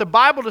world, but the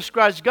Bible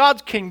describes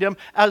God's kingdom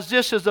as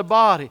this is the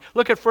body.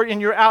 Look at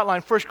in your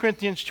outline, 1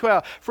 Corinthians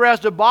 12. For as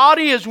the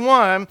body is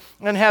one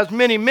and has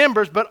many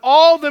members, but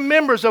all the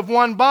members of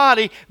one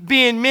body,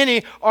 being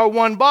many, are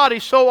one body,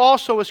 so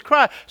also is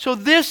Christ. So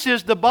this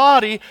is the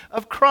body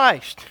of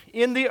Christ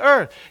in the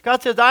earth.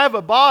 God says, I have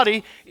a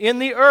body in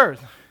the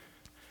earth.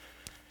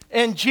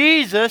 And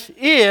Jesus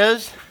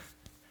is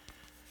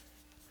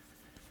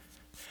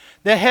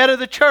the head of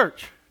the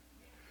church.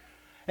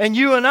 And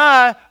you and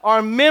I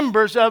are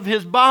members of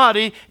his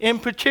body in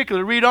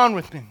particular. Read on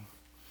with me.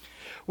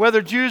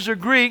 Whether Jews or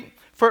Greek,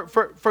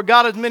 for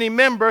God has many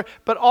members,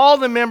 but all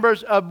the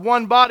members of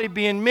one body,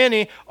 being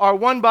many, are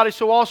one body,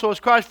 so also is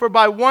Christ. For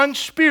by one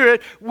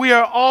Spirit we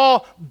are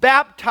all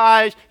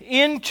baptized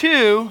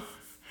into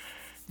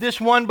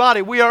this one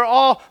body. We are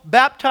all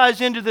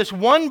baptized into this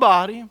one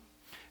body.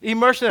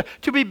 Immersion.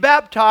 To be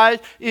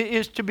baptized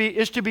is to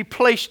be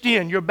placed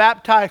in. You're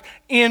baptized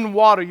in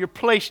water. You're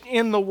placed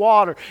in the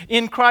water.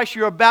 In Christ,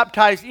 you're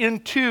baptized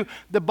into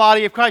the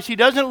body of Christ. He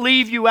doesn't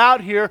leave you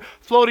out here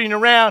floating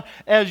around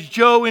as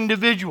Joe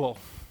individual.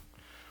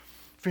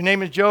 If your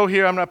name is Joe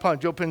here, I'm not pulling.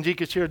 Joe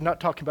Penzica's here. I'm not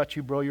talking about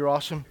you, bro. You're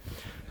awesome.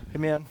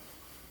 Amen.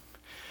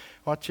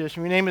 Watch this.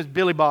 Your name is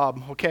Billy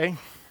Bob, okay?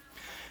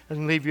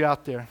 Doesn't leave you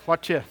out there.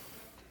 Watch this.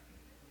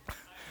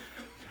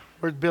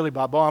 Where's Billy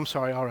Bob? Oh, I'm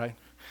sorry. All right.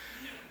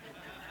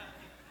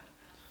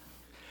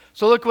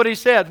 So look what he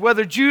said.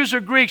 Whether Jews or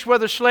Greeks,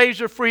 whether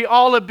slaves or free,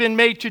 all have been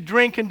made to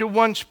drink into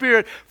one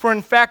spirit. For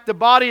in fact, the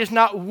body is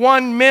not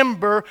one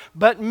member,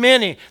 but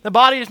many. The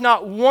body is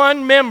not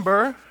one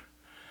member,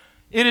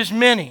 it is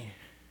many.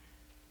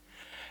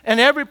 And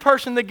every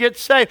person that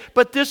gets saved,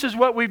 but this is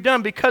what we've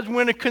done because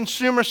we're in a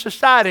consumer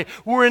society.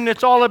 We're in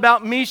it's all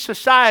about me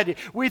society.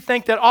 We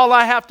think that all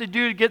I have to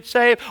do to get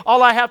saved,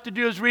 all I have to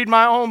do is read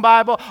my own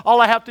Bible,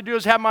 all I have to do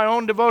is have my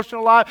own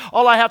devotional life,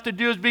 all I have to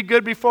do is be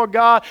good before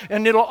God,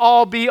 and it'll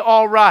all be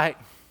all right.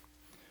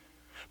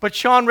 But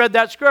Sean read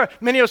that scripture.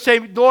 Many will say,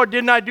 Lord,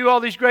 didn't I do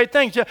all these great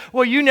things?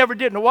 Well, you never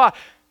did. Now, why?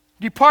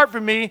 Depart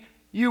from me,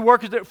 you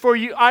workers, for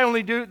you, I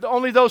only do,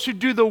 only those who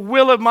do the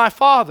will of my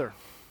Father.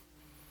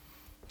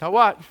 Now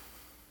what?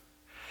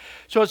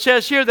 So it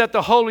says here that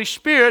the Holy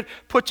Spirit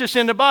puts us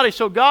in the body.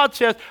 So God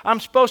says, I'm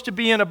supposed to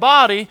be in a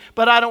body,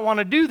 but I don't want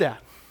to do that.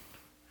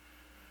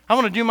 I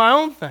want to do my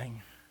own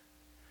thing.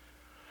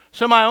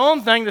 So my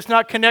own thing that's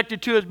not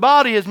connected to his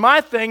body is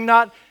my thing,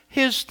 not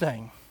his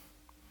thing.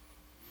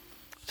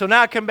 So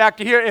now I come back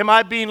to here. Am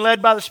I being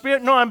led by the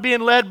Spirit? No, I'm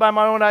being led by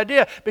my own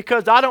idea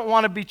because I don't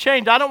want to be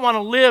changed. I don't want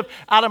to live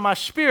out of my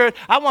spirit.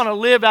 I want to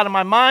live out of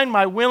my mind,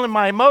 my will, and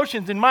my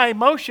emotions. And my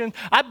emotions,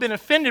 I've been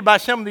offended by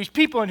some of these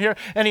people in here,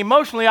 and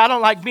emotionally, I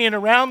don't like being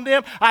around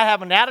them. I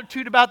have an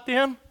attitude about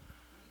them.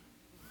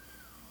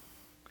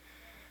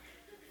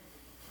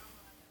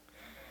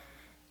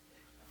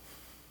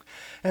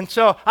 And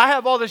so I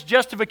have all this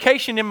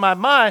justification in my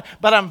mind,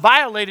 but I'm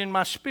violating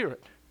my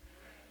spirit.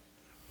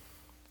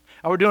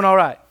 Are we doing all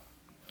right?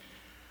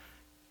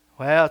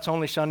 Well, it's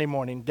only Sunday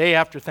morning, Sunday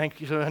after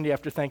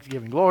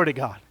Thanksgiving. Glory to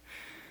God.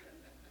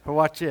 Well,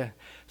 watch this.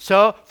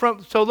 So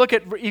look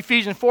at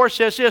Ephesians 4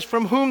 says this,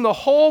 from whom the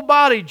whole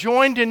body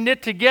joined and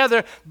knit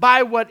together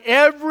by what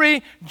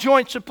every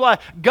joint supplies.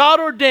 God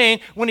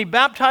ordained when he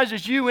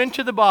baptizes you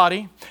into the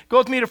body. Go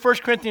with me to 1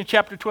 Corinthians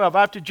chapter 12. I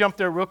have to jump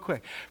there real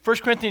quick. 1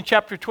 Corinthians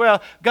chapter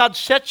 12. God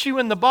sets you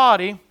in the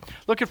body.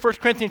 Look at 1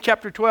 Corinthians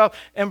chapter 12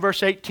 and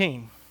verse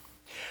 18.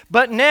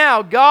 But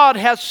now God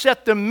has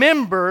set the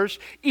members,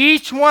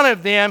 each one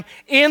of them,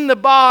 in the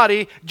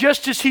body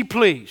just as he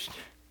pleased.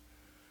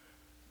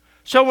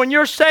 So when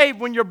you're saved,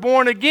 when you're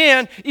born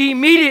again,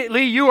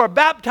 immediately you are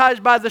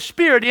baptized by the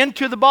Spirit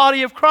into the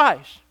body of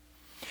Christ.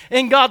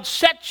 And God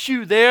sets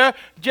you there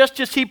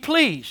just as he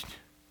pleased.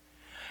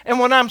 And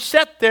when I'm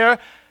set there,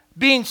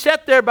 being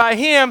set there by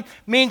him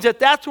means that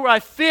that's where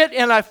I fit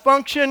and I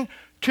function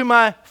to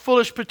my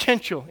fullest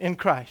potential in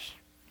Christ.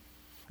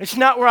 It's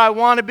not where I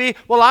want to be.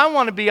 Well, I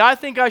want to be. I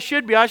think I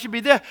should be. I should be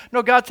there.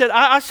 No, God said,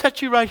 I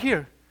set you right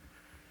here.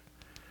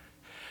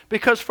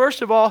 Because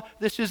first of all,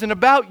 this isn't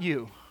about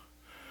you.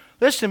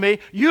 Listen to me.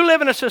 You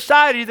live in a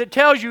society that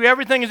tells you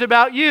everything is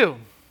about you.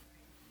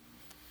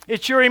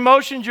 It's your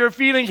emotions, your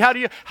feelings.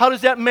 How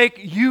does that make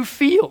you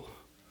feel?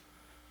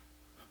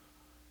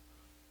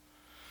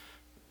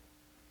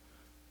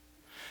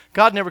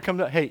 God never comes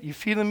up, hey, you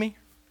feeling me?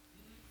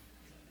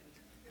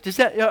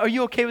 Are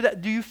you okay with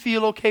that? Do you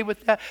feel okay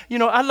with that? You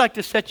know, I'd like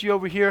to set you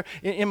over here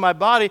in my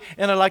body,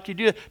 and I'd like you to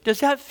do that.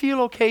 Does that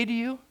feel okay to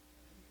you?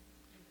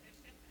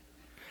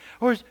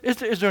 Or is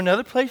there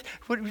another place?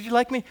 Would you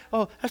like me?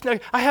 Oh, that's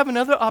not. I have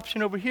another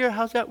option over here.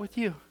 How's that with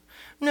you?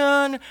 No,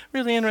 I'm not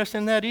really interested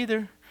in that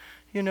either.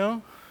 You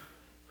know.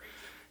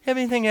 Have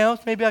anything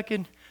else? Maybe I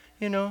could,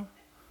 you know.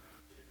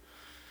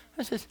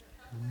 I says,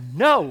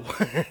 no.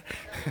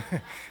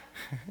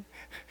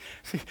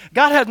 See,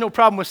 God has no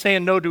problem with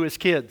saying no to his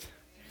kids.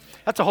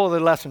 That's a whole other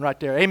lesson right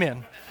there.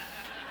 Amen.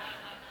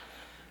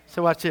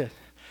 So watch this.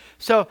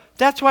 So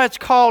that's why it's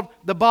called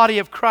the body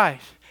of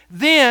Christ.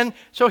 Then,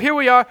 so here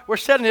we are, we're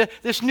setting it.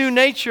 This new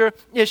nature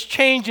is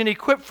changed and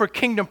equipped for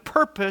kingdom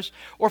purpose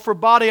or for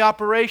body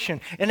operation.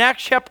 In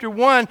Acts chapter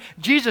 1,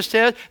 Jesus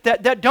says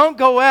that don't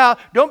go out,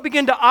 don't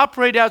begin to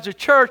operate as a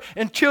church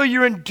until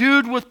you're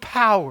endued with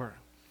power.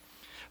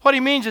 What he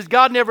means is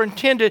God never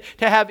intended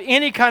to have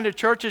any kind of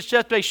church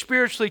except a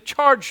spiritually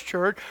charged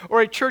church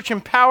or a church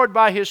empowered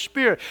by his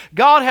Spirit.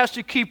 God has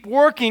to keep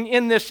working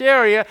in this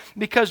area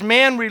because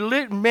man's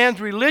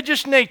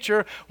religious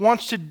nature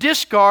wants to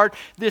discard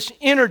this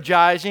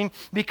energizing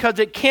because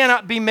it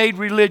cannot be made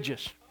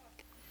religious.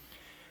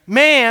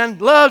 Man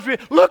loves,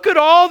 look at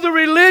all the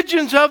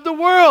religions of the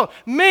world.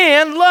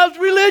 Man loves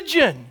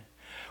religion.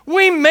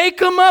 We make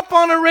them up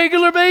on a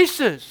regular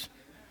basis.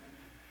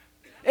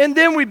 And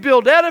then we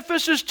build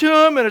edifices to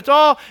them, and it's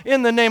all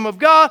in the name of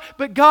God,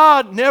 but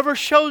God never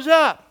shows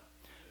up.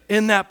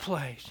 in that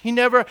place. He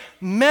never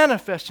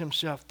manifests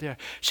himself there.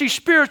 See,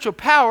 spiritual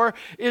power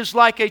is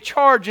like a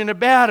charge in a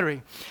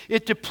battery.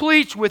 It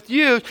depletes with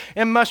use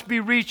and must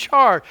be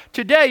recharged.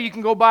 Today, you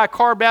can go buy a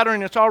car battery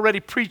and it's already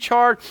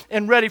pre-charged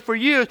and ready for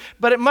use,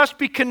 but it must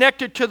be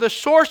connected to the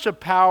source of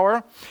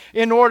power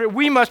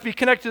we must be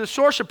connected to the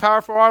source of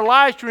power for our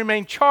lives to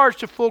remain charged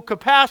to full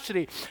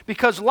capacity,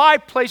 because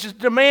life places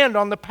demand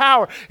on the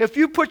power. If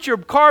you put your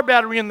car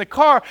battery in the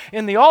car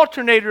and the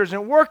alternator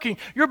isn't working,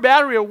 your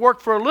battery will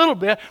work for a little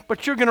bit, but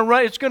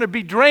it's going to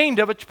be drained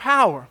of its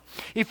power.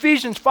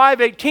 Ephesians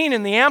 5:18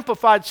 in the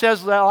Amplified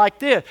says that like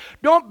this: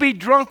 don't be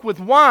drunk with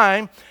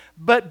wine,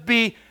 but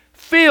be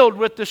filled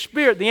with the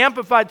Spirit. The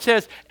Amplified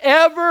says,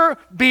 ever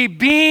be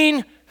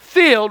being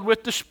filled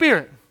with the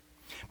Spirit.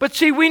 But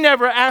see, we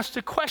never ask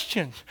the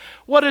questions.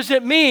 What does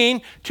it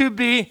mean to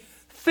be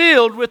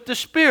filled with the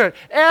Spirit?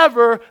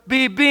 Ever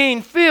be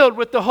being filled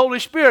with the Holy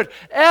Spirit.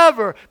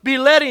 Ever be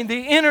letting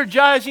the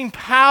energizing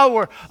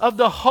power of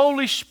the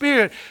Holy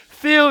Spirit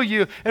fill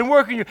you and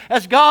work in you.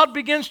 As God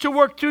begins to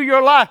work through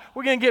your life,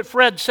 we're going to get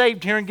Fred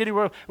saved here and get him,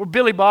 or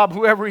Billy Bob,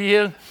 whoever he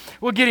is,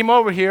 we'll get him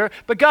over here.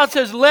 But God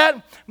says,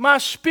 let my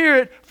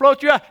Spirit flow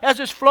through you. As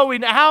it's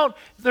flowing out,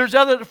 there's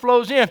other that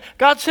flows in.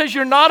 God says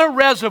you're not a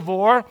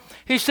reservoir.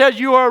 He says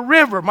you are a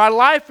river. My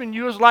life in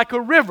you is like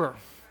a river.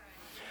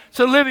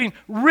 It's a living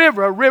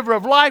river, a river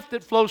of life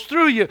that flows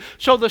through you.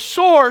 So the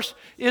source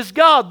is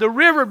God. The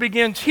river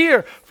begins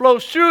here,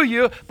 flows through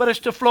you, but it's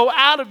to flow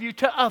out of you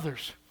to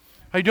others.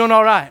 Are you doing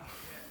all right?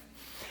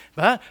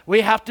 But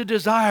we have to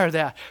desire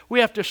that.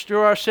 We have to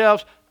stir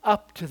ourselves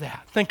up to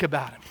that. Think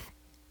about it.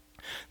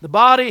 The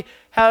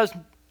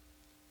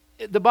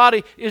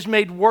body is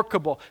made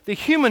workable. The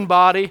human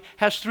body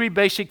has three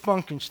basic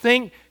functions: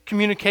 think,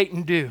 communicate,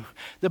 and do.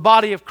 The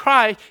body of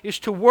Christ is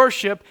to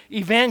worship,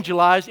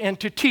 evangelize, and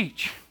to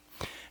teach.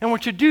 And we're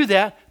to do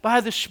that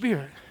by the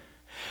Spirit.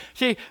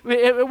 See,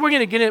 we're going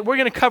to get it. We're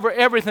going to cover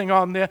everything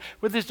on there.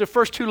 With this, the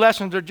first two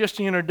lessons are just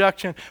the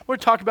introduction. We're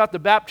talking about the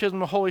baptism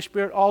of the Holy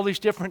Spirit, all these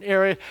different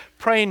areas,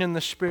 praying in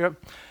the Spirit.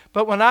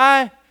 But when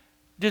I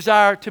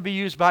desire to be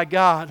used by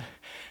God,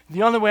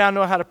 the only way I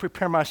know how to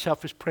prepare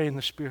myself is pray in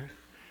the Spirit.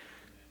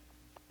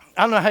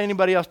 I don't know how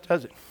anybody else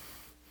does it,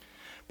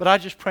 but I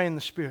just pray in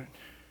the Spirit.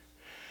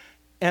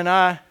 And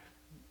I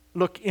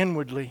look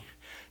inwardly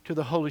to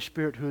the Holy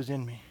Spirit who is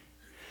in me.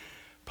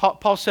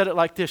 Paul said it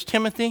like this: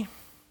 Timothy,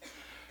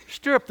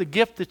 stir up the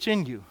gift that's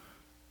in you.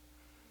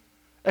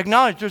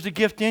 Acknowledge there's a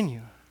gift in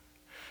you.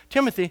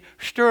 Timothy,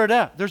 stir it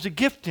up. There's a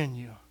gift in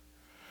you.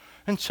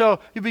 And so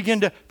you begin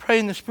to pray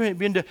in the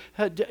Spirit, you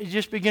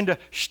just begin to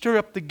stir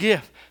up the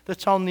gift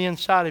that's on the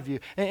inside of you.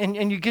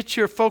 And you get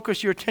your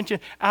focus, your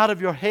attention out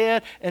of your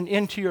head and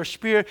into your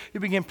spirit. You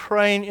begin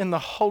praying in the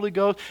Holy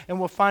Ghost, and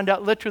we'll find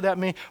out literally that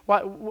means.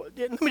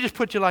 Let me just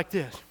put you like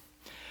this.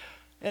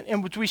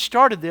 And we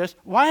started this.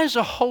 Why is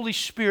the Holy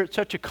Spirit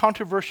such a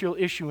controversial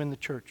issue in the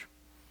church?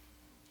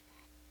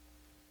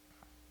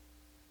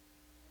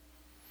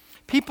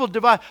 People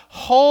divide.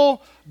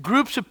 Whole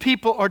groups of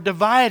people are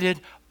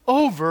divided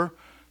over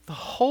the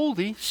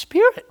Holy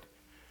Spirit.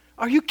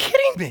 Are you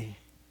kidding me?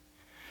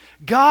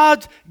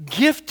 God's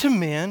gift to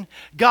men,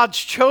 God's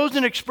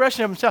chosen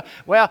expression of himself.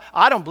 Well,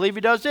 I don't believe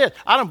he does this.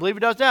 I don't believe he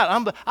does that.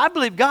 I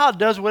believe God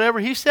does whatever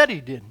he said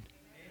he did.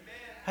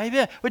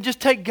 Amen. We just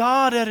take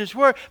God at his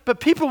word.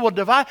 But people will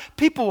divide.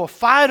 People will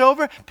fight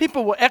over it.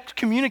 People will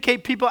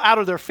excommunicate people out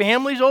of their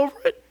families over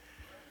it.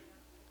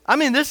 I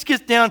mean, this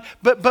gets down.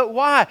 But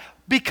why?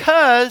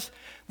 Because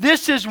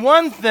this is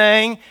one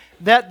thing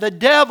that the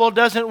devil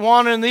doesn't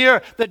want in the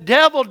earth. The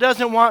devil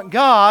doesn't want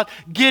God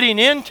getting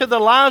into the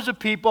lives of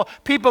people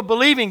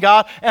believing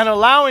God and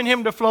allowing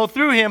him to flow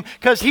through him,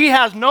 because he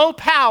has no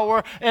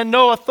power and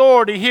no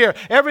authority here.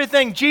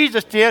 Everything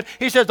Jesus did,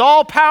 he says,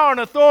 all power and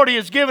authority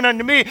is given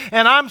unto me,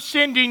 and I'm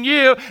sending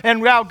you.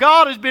 And how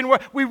God has been,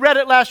 we read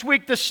it last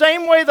week, the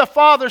same way the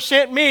Father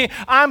sent me,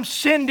 I'm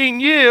sending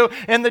you.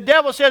 And the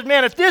devil says,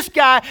 man, if this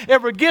guy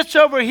ever gets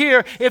over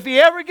here, if he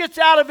ever gets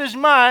out of his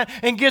mind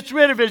and gets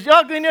rid of his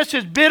ugliness,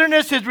 his bitterness,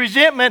 his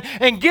resentment,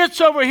 and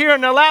gets over here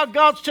and allow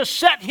God to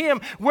set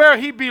him where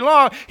he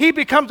belongs, he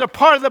becomes a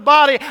part of the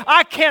body.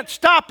 I can't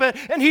stop it,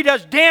 and he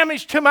does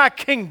damage to my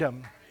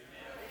kingdom.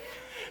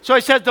 So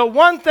he says the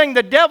one thing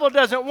the devil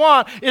doesn't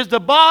want is the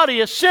body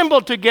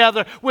assembled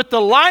together with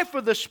the life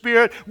of the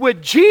Spirit,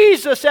 with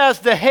Jesus as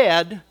the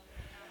head,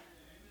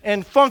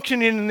 and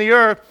functioning in the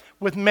earth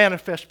with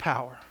manifest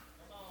power.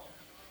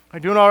 Are you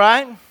doing all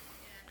right?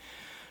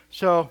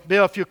 So,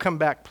 Bill, if you'll come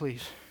back,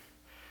 please.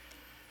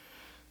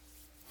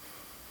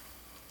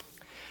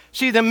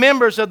 See, the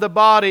members of the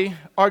body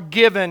are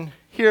given,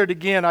 here it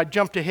again, I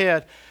jumped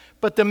ahead,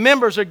 but the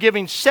members are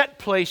given set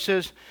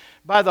places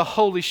by the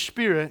Holy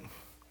Spirit,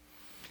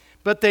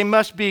 but they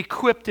must be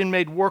equipped and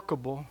made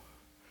workable.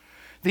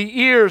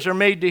 The ears are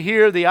made to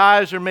hear, the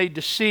eyes are made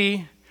to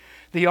see,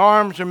 the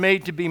arms are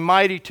made to be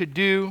mighty to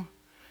do,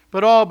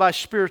 but all by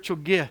spiritual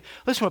gift.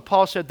 Listen to what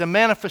Paul said, the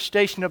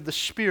manifestation of the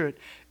Spirit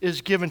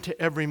is given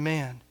to every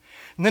man.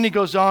 And then he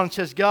goes on and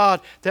says, God,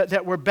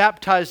 that we're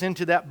baptized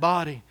into that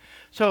body.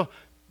 So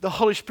the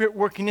Holy Spirit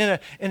working in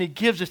it, and He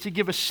gives us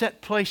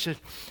set places.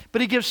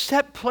 But He gives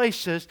set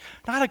places,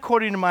 not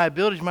according to my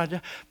abilities,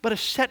 but a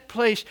set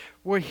place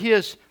where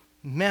His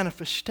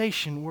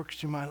manifestation works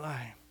through my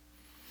life.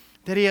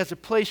 That He has a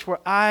place where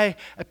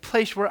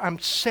I'm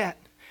set,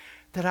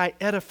 that I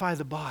edify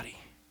the body.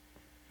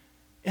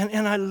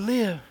 And I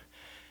live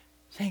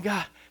saying,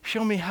 God,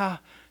 show me how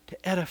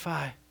to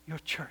edify your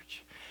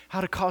church,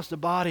 how to cause the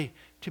body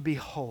to be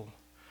whole.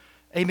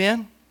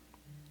 Amen?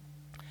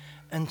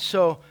 And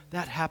so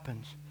that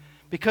happens.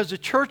 Because the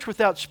church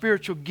without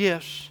spiritual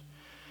gifts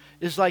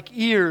is like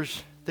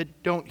ears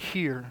that don't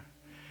hear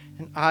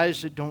and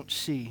eyes that don't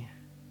see.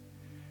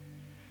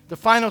 The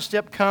final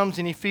step comes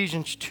in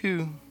Ephesians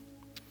 2,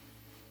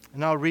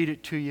 and I'll read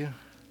it to you.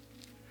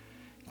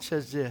 It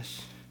says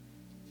this.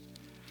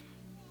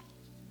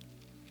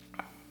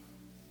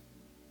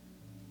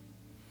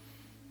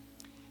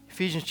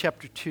 Ephesians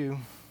chapter 2.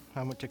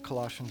 I went to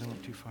Colossians, I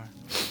went too far.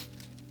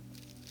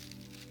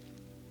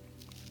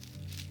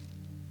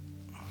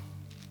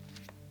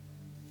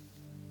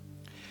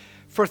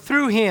 For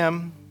through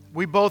Him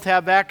we both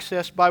have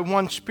access by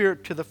one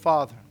Spirit to the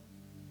Father.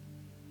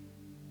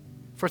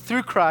 For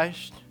through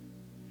Christ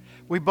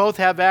we both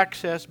have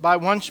access by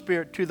one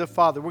Spirit to the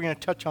Father. We're going to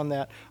touch on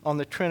that, on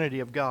the Trinity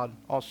of God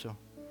also.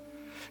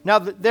 Now,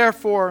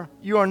 therefore,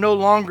 you are no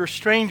longer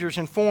strangers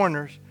and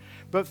foreigners,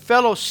 but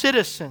fellow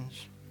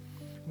citizens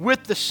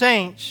with the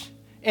saints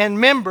and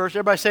members.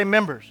 Everybody say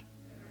members.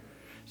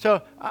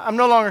 So I'm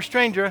no longer a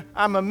stranger.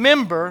 I'm a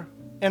member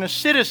and a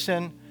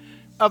citizen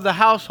of the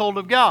household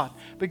of God.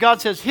 But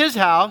God says His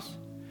house,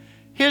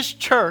 His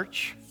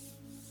church,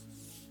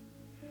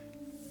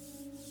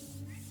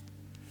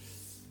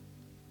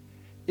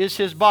 is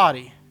His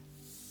body.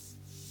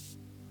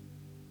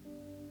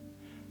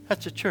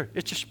 That's a church.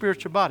 It's a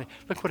spiritual body.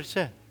 Look what it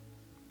said.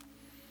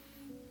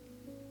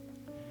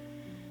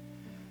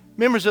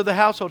 Members of the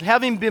household,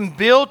 having been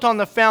built on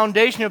the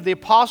foundation of the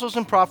apostles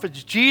and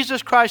prophets,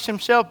 Jesus Christ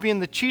Himself being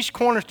the chief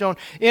cornerstone,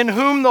 in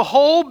whom the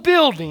whole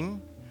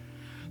building,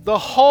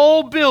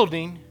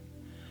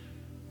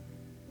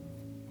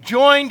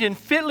 joined and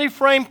fitly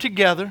framed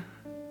together,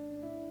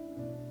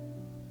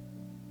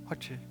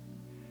 watch it,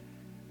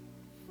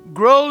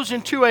 grows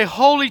into a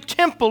holy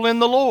temple in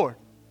the Lord,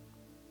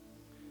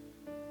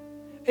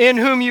 in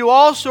whom you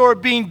also are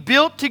being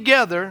built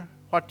together,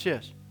 watch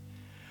this,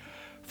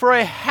 for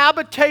a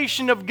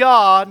habitation of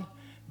God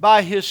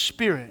by His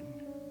Spirit.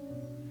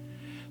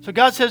 So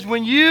God says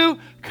when you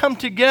come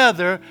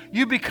together,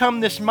 you become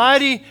this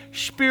mighty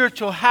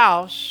spiritual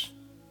house.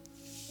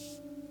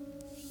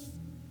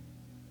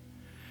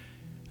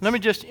 Let me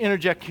just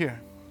interject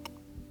here.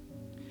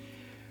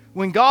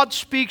 When God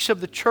speaks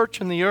of the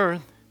church and the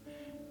earth,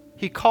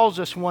 He calls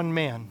us one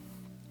man.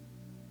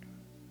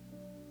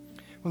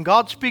 When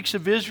God speaks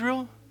of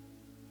Israel,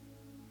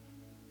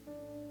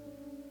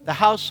 the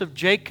house of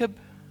Jacob,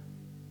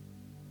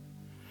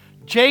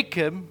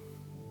 Jacob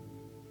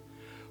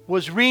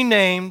was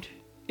renamed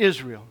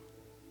Israel.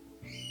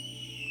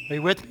 Are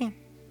you with me?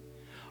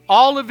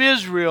 All of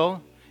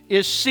Israel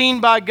is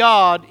seen by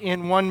God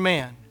in one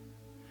man.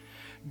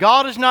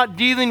 God is not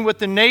dealing with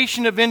the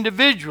nation of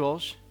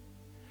individuals.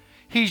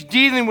 He's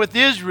dealing with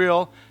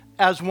Israel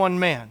as one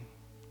man.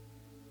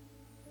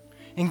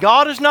 And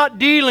God is not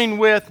dealing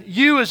with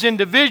you as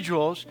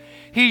individuals.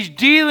 He's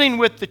dealing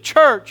with the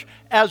church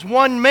as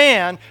one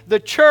man. The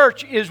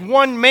church is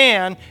one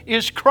man,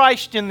 is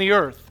Christ in the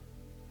earth.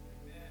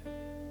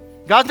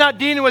 God's not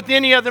dealing with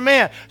any other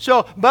man.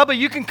 So, Bubba,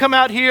 you can come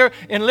out here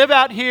and live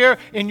out here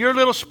in your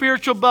little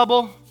spiritual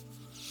bubble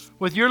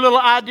with your little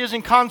ideas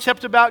and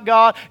concepts about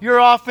God, your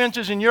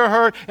offenses and your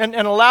hurt, and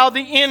allow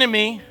the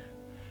enemy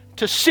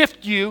to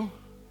sift you.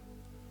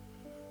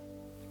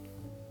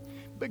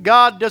 But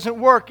God doesn't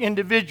work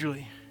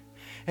individually.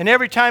 And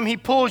every time He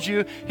pulls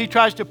you, He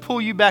tries to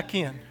pull you back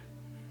in.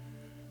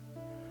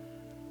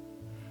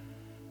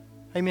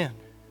 Amen.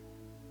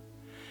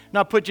 And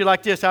I'll put you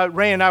like this.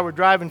 Ray and I were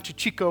driving to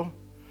Chico.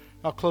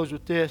 I'll close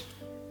with this.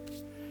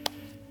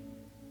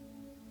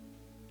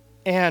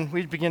 And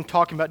we began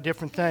talking about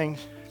different things.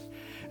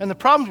 And the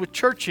problem with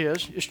church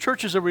is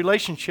church is a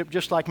relationship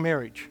just like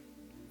marriage.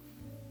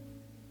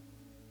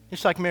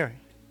 It's like marriage.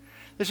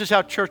 This is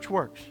how church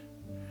works.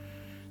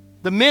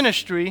 The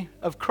ministry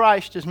of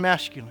Christ is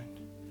masculine.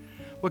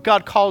 What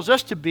God calls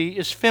us to be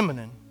is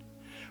feminine.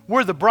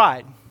 We're the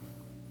bride.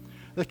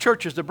 The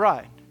church is the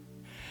bride.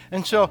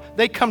 And so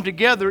they come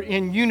together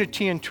in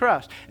unity and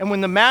trust. And when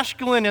the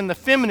masculine and the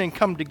feminine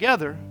come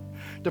together,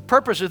 the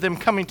purpose of them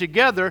coming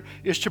together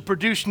is to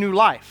produce new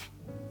life.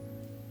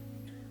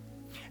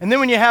 And then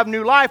when you have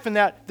new life and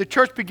that, the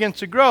church begins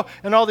to grow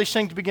and all these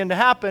things begin to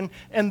happen,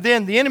 and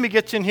then the enemy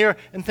gets in here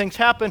and things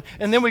happen,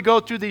 and then we go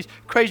through these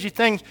crazy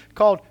things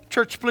called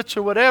church splits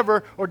or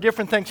whatever, or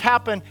different things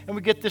happen, and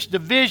we get this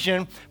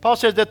division. Paul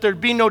says that there'd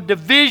be no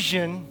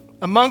division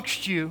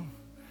amongst you.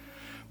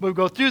 We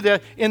go through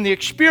that, and the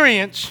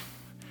experience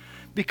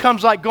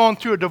becomes like going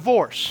through a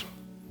divorce.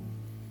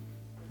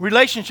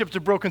 Relationships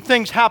are broken,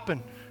 things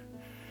happen.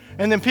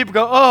 And then people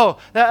go, oh,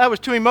 that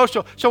was too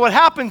emotional. So what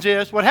happens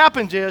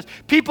is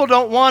people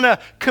don't want to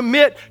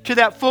commit to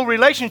that full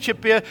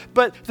relationship,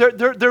 but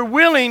they're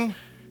willing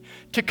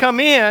to come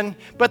in,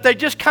 but they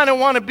just kind of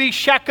want to be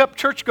shack-up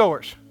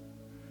churchgoers.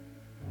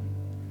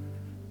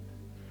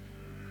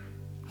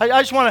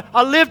 I just want to,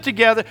 I live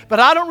together, but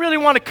I don't really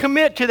want to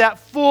commit to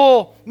that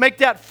make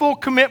that full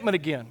commitment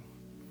again.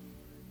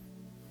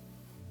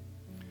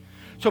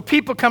 So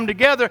people come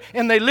together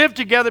and they live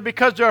together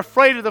because they're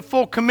afraid of the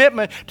full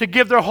commitment to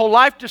give their whole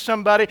life to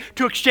somebody,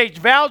 to exchange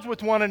vows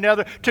with one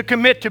another, to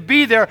commit to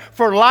be there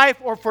for life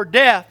or for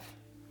death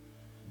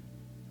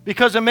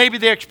because of maybe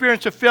they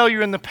experienced a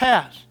failure in the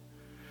past.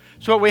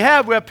 So what we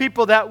have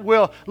people that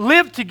will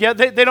live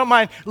together. They don't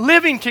mind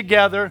living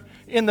together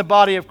in the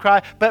body of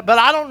Christ, but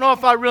I don't know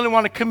if I really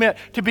want to commit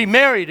to be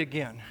married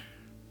again.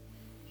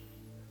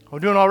 We're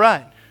doing all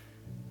right.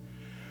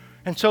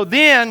 And so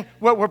then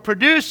what we're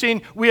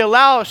producing, we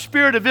allow a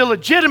spirit of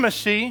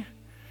illegitimacy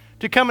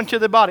to come into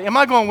the body. Am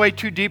I going way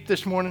too deep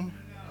this morning?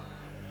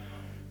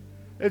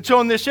 And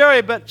so in this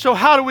area, but so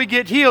how do we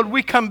get healed?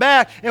 We come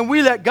back and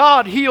we let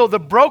God heal the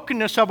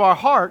brokenness of our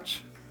hearts.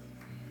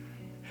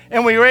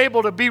 And we are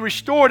able to be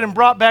restored and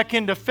brought back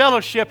into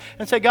fellowship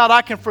and say, God,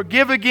 I can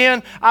forgive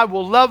again. I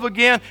will love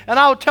again. And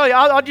I'll tell you,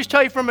 I'll just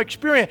tell you from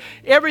experience,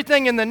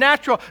 everything in the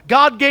natural,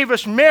 God gave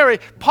us Mary.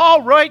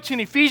 Paul writes in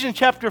Ephesians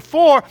chapter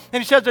 4,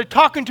 and he says they're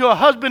talking to a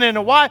husband and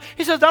a wife.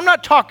 He says, I'm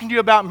not talking to you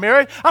about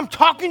marriage. I'm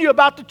talking to you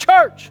about the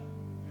church.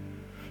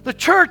 The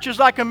church is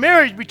like a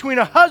marriage between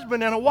a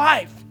husband and a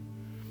wife.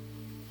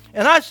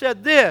 And I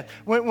said this,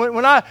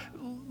 when I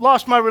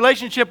lost my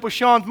relationship with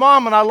Sean's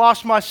mom and I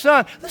lost my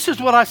son, this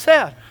is what I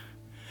said.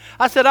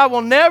 I said, I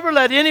will never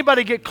let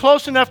anybody get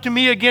close enough to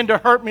me again to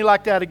hurt me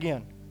like that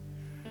again.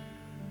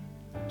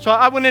 So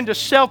I went into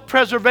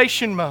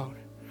self-preservation mode.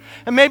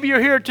 And maybe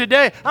you're here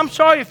today. I'm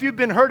sorry if you've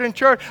been hurt in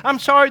church. I'm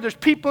sorry there's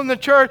people in the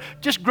church.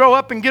 Just grow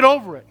up and get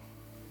over it.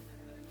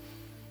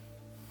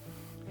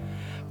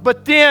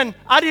 But then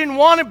I didn't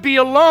want to be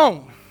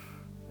alone.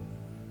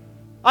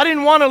 I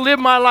didn't want to live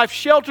my life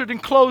sheltered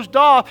and closed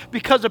off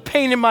because of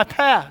pain in my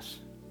past.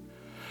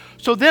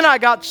 So then I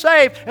got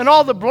saved, and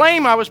all the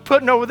blame I was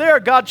putting over there,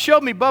 God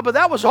showed me, Bubba,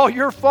 that was all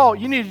your fault.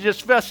 You need to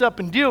just fess up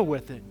and deal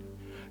with it.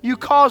 You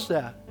caused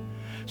that.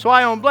 So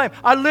I own blame.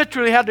 I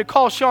literally had to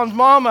call Sean's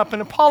mom up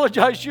and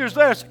apologize years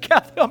later. I said,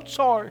 Kathy, I'm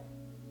sorry.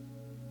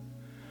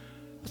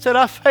 I said,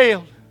 I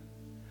failed.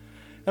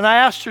 And I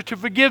asked her to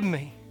forgive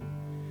me.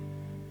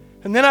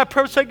 And then I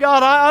said,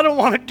 God, I don't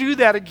want to do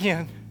that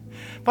again.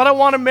 But I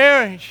want a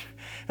marriage,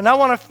 and I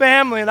want a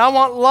family, and I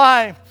want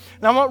life,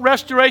 and I want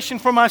restoration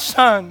for my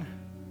son.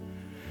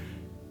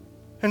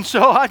 And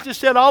so I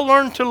just said, I'll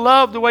learn to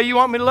love the way you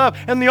want me to love.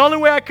 And the only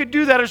way I could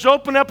do that is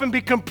open up and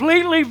be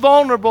completely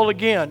vulnerable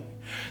again.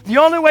 The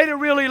only way to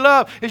really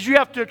love is you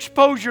have to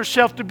expose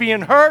yourself to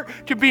being hurt,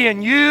 to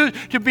being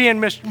used, to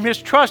being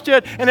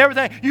mistrusted and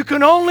everything. You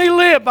can only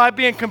live by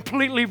being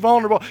completely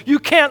vulnerable. You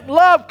can't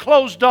love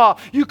closed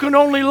off. You can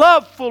only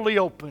love fully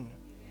open.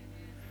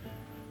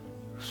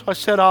 So I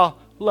said, I'll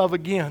love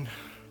again.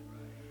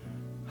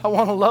 I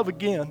want to love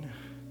again.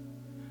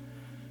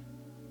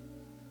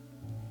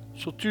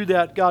 So through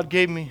that, God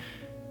gave me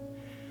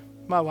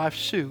my wife,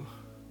 Sue.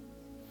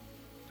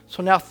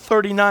 So now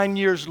 39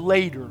 years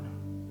later,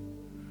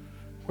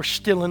 we're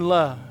still in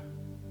love.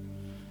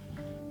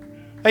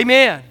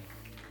 Amen.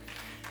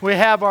 We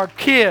have our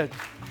kid,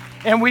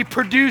 and we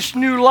produce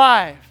new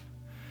life.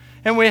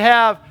 And we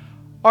have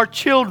our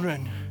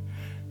children.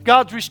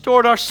 God's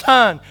restored our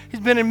son. He's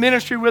been in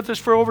ministry with us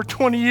for over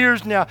 20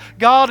 years now.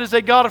 God is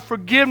a God of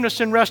forgiveness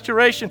and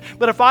restoration.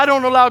 But if I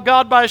don't allow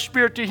God by His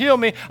Spirit to heal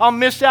me, I'll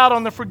miss out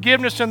on the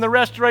forgiveness and the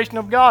restoration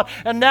of God.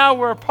 And now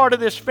we're a part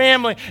of this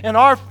family. And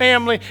our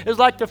family is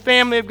like the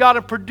family of God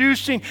and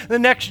producing the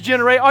next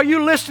generation. Are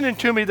you listening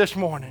to me this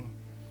morning?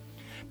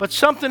 But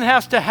something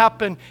has to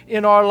happen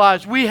in our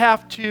lives. We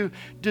have to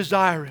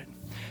desire it.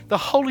 The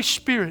Holy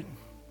Spirit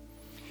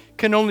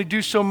can only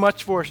do so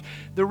much for us.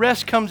 The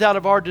rest comes out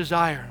of our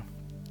desire.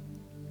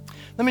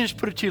 Let me just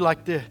put it to you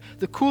like this.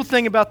 The cool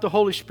thing about the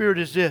Holy Spirit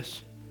is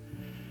this,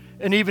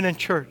 and even in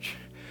church,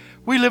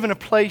 we live in a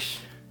place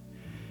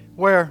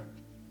where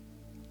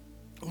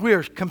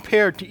we're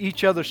compared to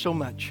each other so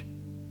much.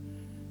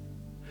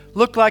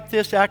 Look like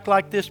this, act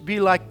like this,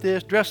 be like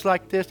this, dress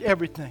like this,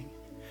 everything.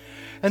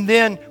 And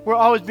then we're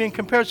always being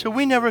compared, so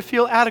we never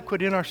feel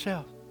adequate in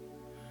ourselves.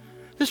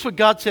 This is what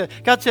God said.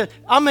 God said,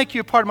 I'll make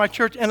you a part of my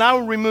church and I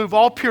will remove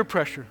all peer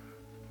pressure.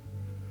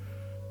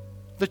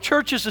 The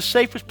church is the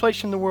safest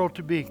place in the world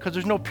to be because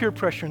there's no peer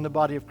pressure in the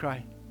body of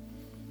Christ.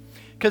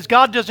 Because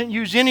God doesn't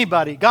use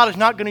anybody. God is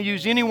not going to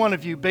use any one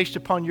of you based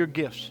upon your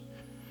gifts,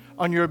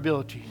 on your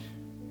abilities.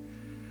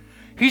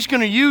 He's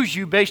going to use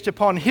you based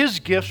upon His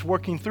gifts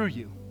working through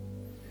you.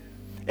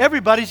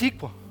 Everybody's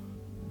equal.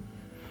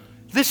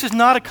 This is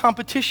not a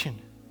competition.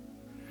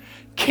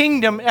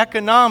 Kingdom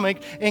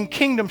economic and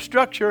kingdom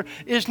structure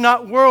is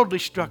not worldly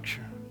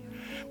structure.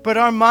 But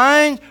our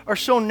minds are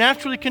so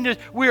naturally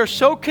conditioned. We are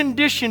so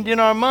conditioned in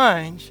our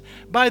minds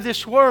by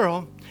this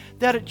world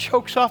that it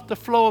chokes off the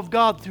flow of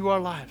God through our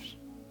lives.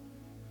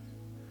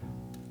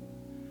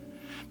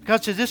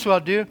 God says, this is what I'll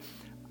do.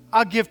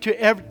 I'll give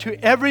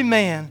to every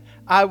man,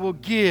 I will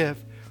give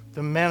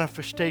the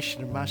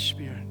manifestation of my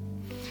Spirit.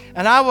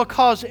 And I will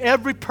cause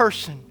every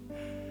person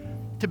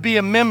to be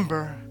a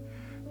member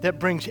that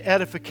brings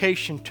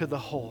edification to the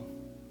whole.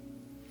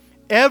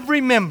 Every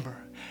member.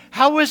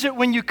 How is it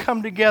when you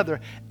come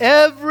together?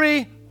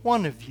 Every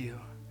one of you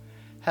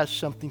has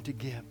something to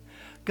give.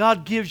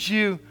 God gives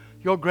you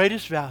your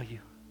greatest value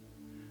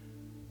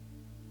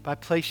by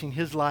placing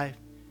His life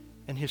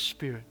and His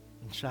Spirit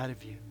inside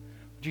of you.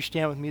 Would you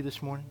stand with me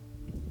this morning?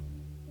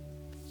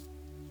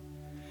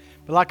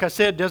 But like I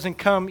said, it doesn't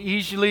come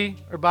easily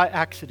or by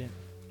accident.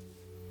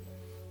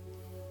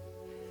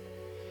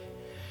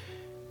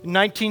 In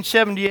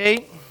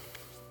 1978,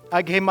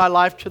 I gave my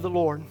life to the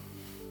Lord.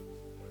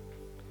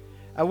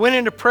 I went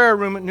into prayer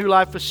room at New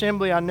Life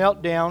Assembly. I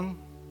knelt down.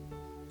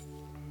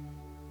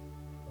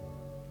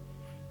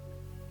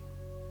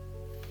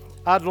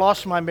 I'd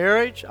lost my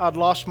marriage. I'd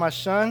lost my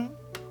son.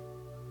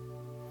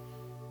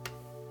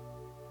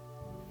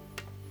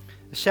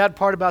 The sad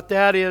part about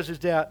that is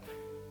that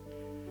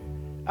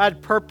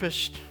I'd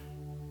purposed,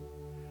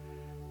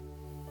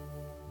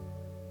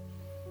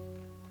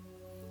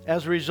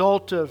 as a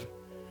result of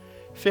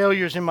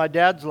failures in my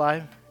dad's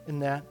life, in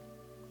that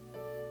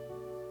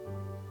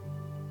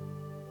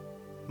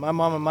my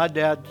mom and my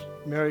dad's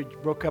marriage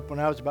broke up when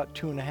I was about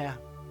 2.5.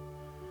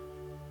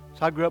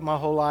 So I grew up my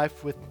whole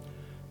life with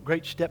a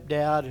great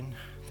stepdad and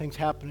things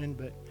happening,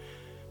 but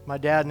my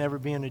dad never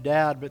being a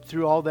dad. But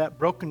through all that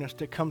brokenness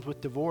that comes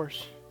with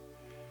divorce,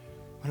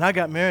 when I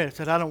got married, I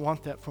said, I don't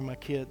want that for my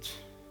kids.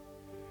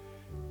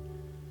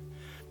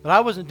 But I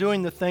wasn't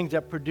doing the things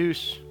that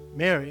produce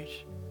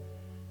marriage.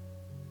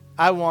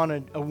 I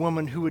wanted a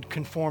woman who would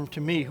conform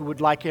to me, who would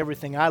like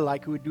everything I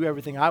like, who would do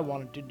everything I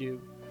wanted to do.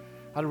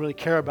 I don't really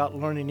care about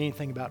learning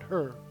anything about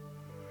her.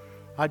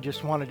 I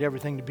just wanted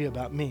everything to be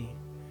about me.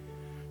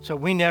 So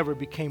we never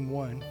became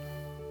one.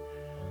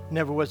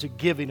 Never was a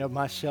giving of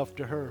myself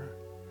to her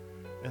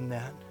in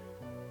that.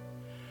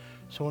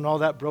 So when all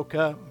that broke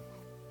up,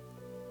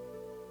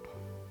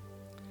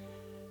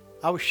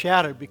 I was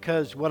shattered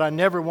because what I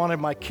never wanted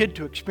my kid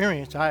to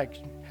experience, I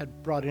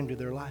had brought into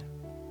their life,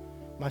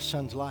 my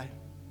son's life.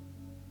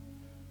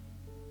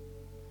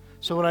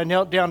 So when I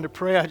knelt down to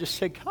pray, I just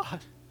said, God,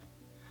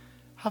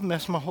 I've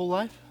messed my whole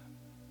life.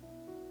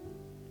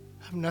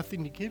 I have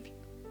nothing to give you.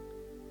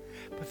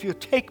 But if you'll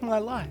take my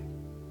life,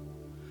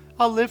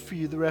 I'll live for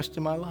you the rest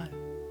of my life.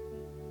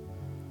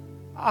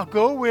 I'll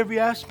go wherever you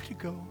ask me to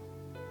go.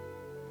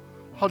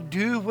 I'll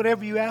do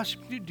whatever you ask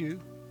me to do.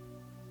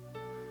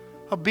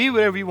 I'll be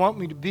whatever you want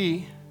me to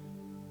be.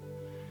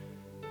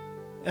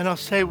 And I'll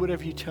say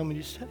whatever you tell me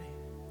to say.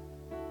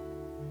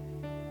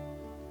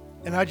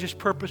 And I just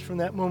purposed from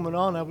that moment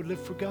on, I would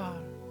live for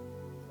God.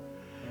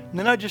 And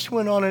then I just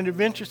went on an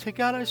adventure, say,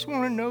 God, I just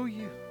want to know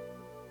you.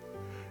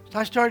 So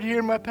I started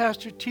hearing my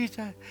pastor teach.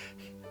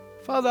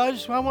 Father,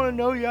 I want to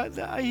know you.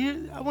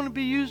 I want to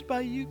be used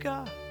by you,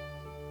 God.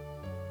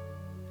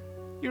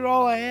 You're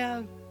all I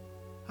have.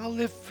 I'll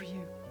live for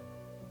you.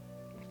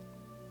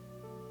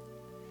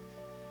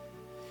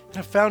 And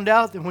I found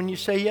out that when you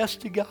say yes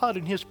to God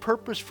and His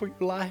purpose for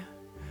your life,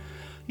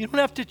 you don't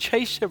have to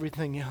chase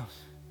everything else.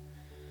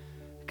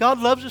 God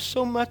loves us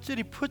so much that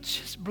He puts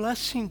His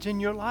blessings in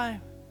your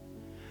life.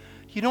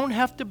 You don't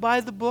have to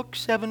buy the book,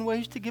 7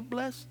 Ways to Get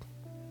Blessed.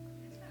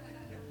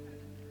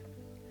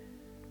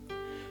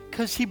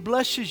 Because He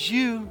blesses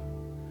you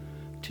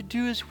to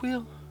do His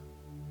will.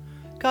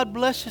 God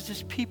blesses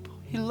His people.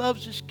 He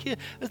loves His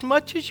kids. As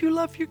much as you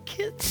love your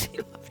kids, He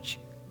loves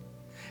you.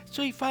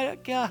 So you find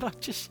out, God, I'll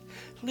just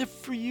live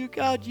for you.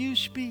 God,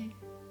 use me.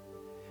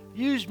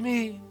 Use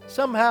me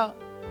somehow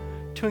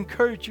to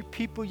encourage your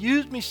people.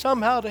 Use me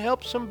somehow to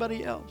help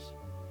somebody else.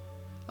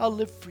 I'll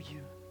live for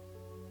you.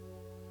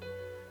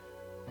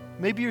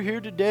 Maybe you're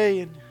here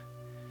today and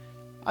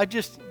I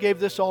just gave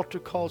this altar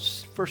call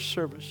first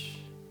service.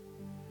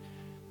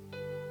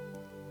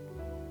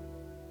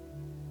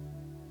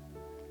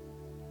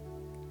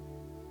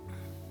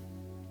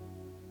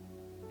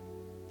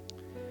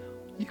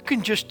 You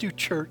can just do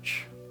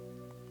church.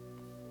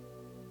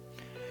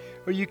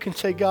 Or you can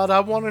say, God, I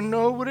want to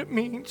know what it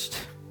means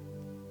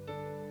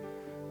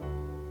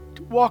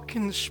to walk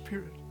in the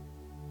Spirit.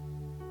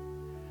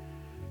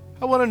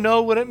 I want to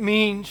know what it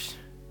means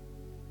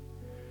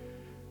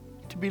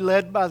to be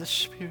led by the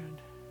Spirit.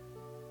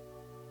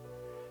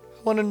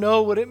 I want to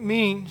know what it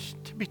means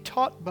to be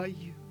taught by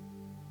you.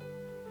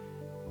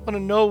 I want to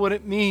know what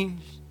it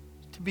means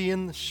to be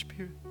in the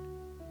Spirit.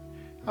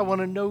 I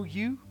want to know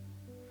you.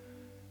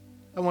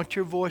 I want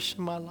your voice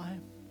in my life.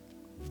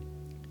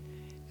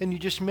 And you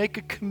just make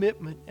a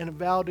commitment and a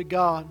vow to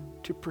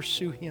God to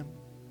pursue Him.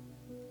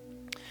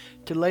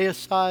 To lay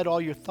aside all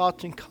your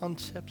thoughts and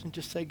concepts and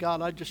just say,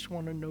 God, I just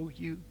want to know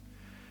you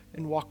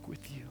and walk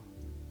with you.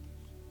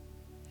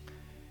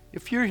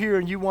 If you're here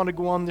and you want to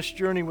go on this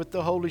journey with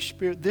the Holy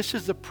Spirit, this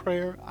is a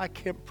prayer I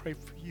can't pray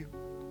for you.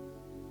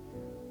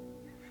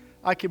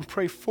 I can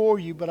pray for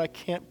you, but I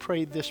can't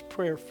pray this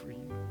prayer for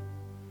you.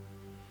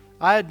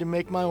 I had to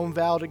make my own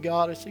vow to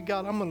God. I said,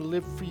 God, I'm going to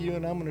live for you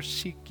and I'm going to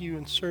seek you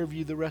and serve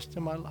you the rest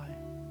of my life.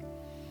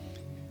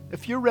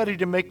 If you're ready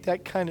to make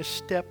that kind of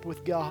step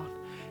with God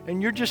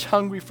and you're just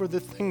hungry for the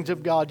things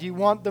of God, you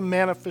want the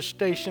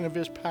manifestation of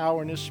His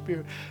power and His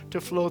Spirit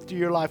to flow through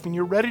your life, and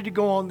you're ready to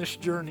go on this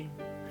journey,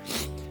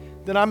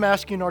 then I'm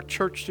asking our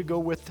church to go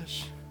with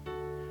us.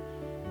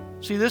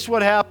 See, this is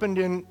what happened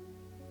in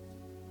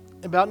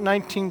about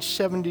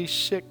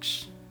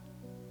 1976.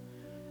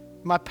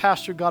 My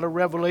pastor got a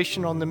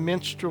revelation on the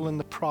minstrel and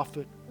the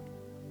prophet.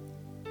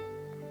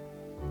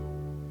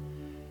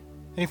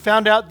 And he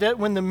found out that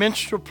when the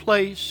minstrel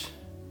plays,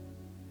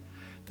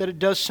 that it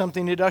does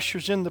something. It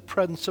ushers in the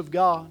presence of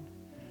God,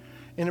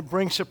 and it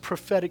brings a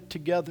prophetic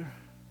together.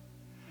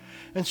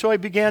 And so he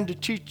began to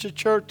teach the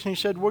church, and he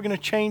said, we're going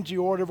to change the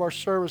order of our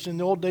service. In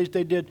the old days,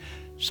 they did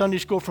Sunday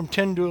school from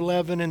 10 to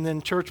 11, and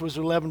then church was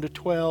 11 to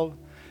 12,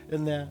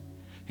 and that.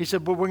 He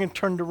said, but we're going to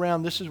turn it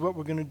around. This is what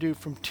we're going to do.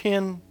 From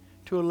 10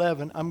 to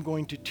 11, I'm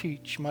going to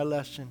teach my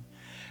lesson.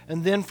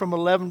 And then from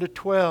 11 to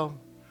 12,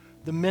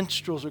 the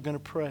minstrels are going to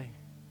pray.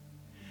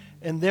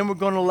 And then we're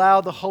going to allow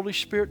the Holy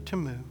Spirit to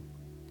move.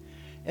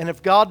 And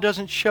if God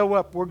doesn't show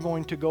up, we're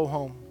going to go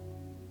home.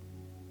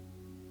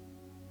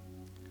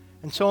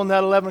 And so in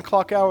that 11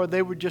 o'clock hour,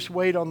 they would just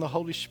wait on the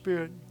Holy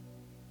Spirit.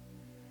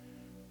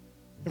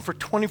 And for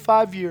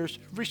 25 years,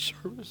 every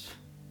service,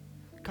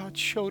 God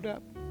showed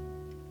up.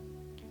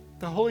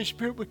 The Holy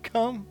Spirit would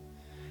come.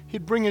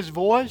 He'd bring His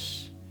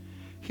voice.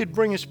 He'd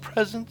bring His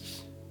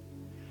presence.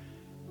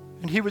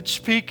 And He would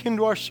speak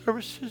into our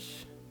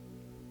services.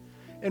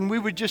 And we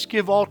would just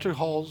give altar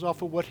calls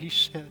off of what He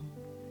said.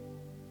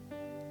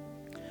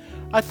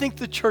 I think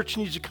the church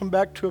needs to come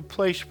back to a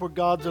place where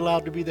God's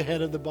allowed to be the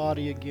head of the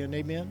body again.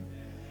 Amen?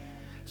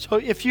 So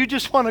if you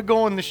just want to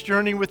go on this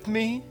journey with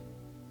me,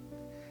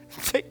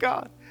 say,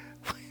 God,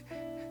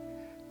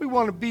 we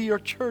want to be your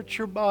church,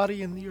 your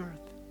body in the earth.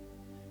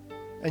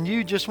 And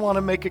you just want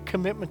to make a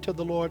commitment to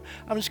the Lord,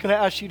 I'm just going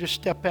to ask you to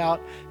step out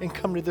and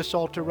come to this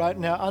altar right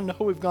now. I know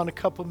we've gone a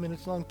couple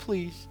minutes long.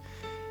 Please,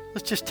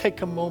 let's just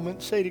take a moment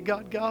and say to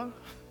God, God,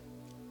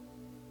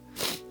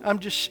 I'm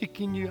just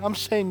seeking you. I'm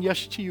saying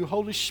yes to you.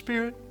 Holy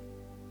Spirit,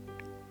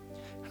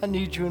 I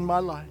need you in my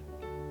life.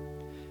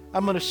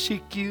 I'm going to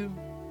seek you.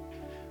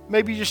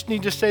 Maybe you just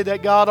need to say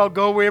that, God, I'll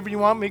go wherever you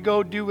want me to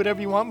go, do whatever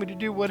you want me to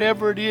do,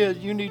 whatever it is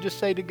you need to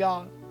say to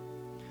God.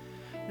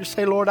 Just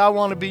say, Lord, I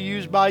want to be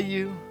used by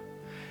you.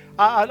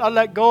 I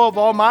let go of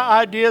all my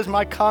ideas,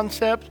 my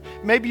concepts.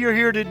 Maybe you're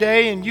here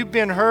today and you've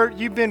been hurt,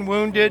 you've been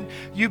wounded,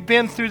 you've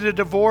been through the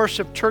divorce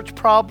of church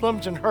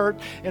problems and hurt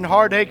and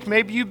heartaches.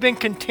 Maybe you've been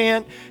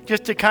content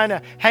just to kind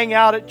of hang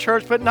out at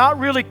church, but not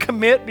really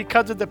commit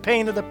because of the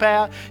pain of the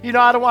past. You know,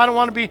 I don't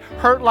want to be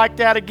hurt like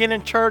that again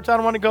in church. I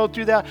don't want to go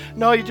through that.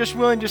 No, you're just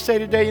willing to say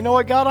today, you know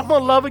what, God, I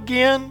want to love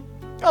again.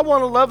 I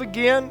want to love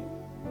again.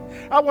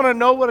 I want to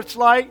know what it's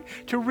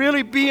like to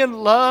really be in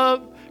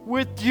love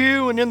with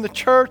you and in the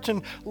church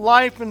and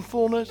life and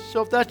fullness.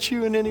 So if that's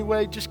you in any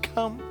way, just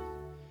come.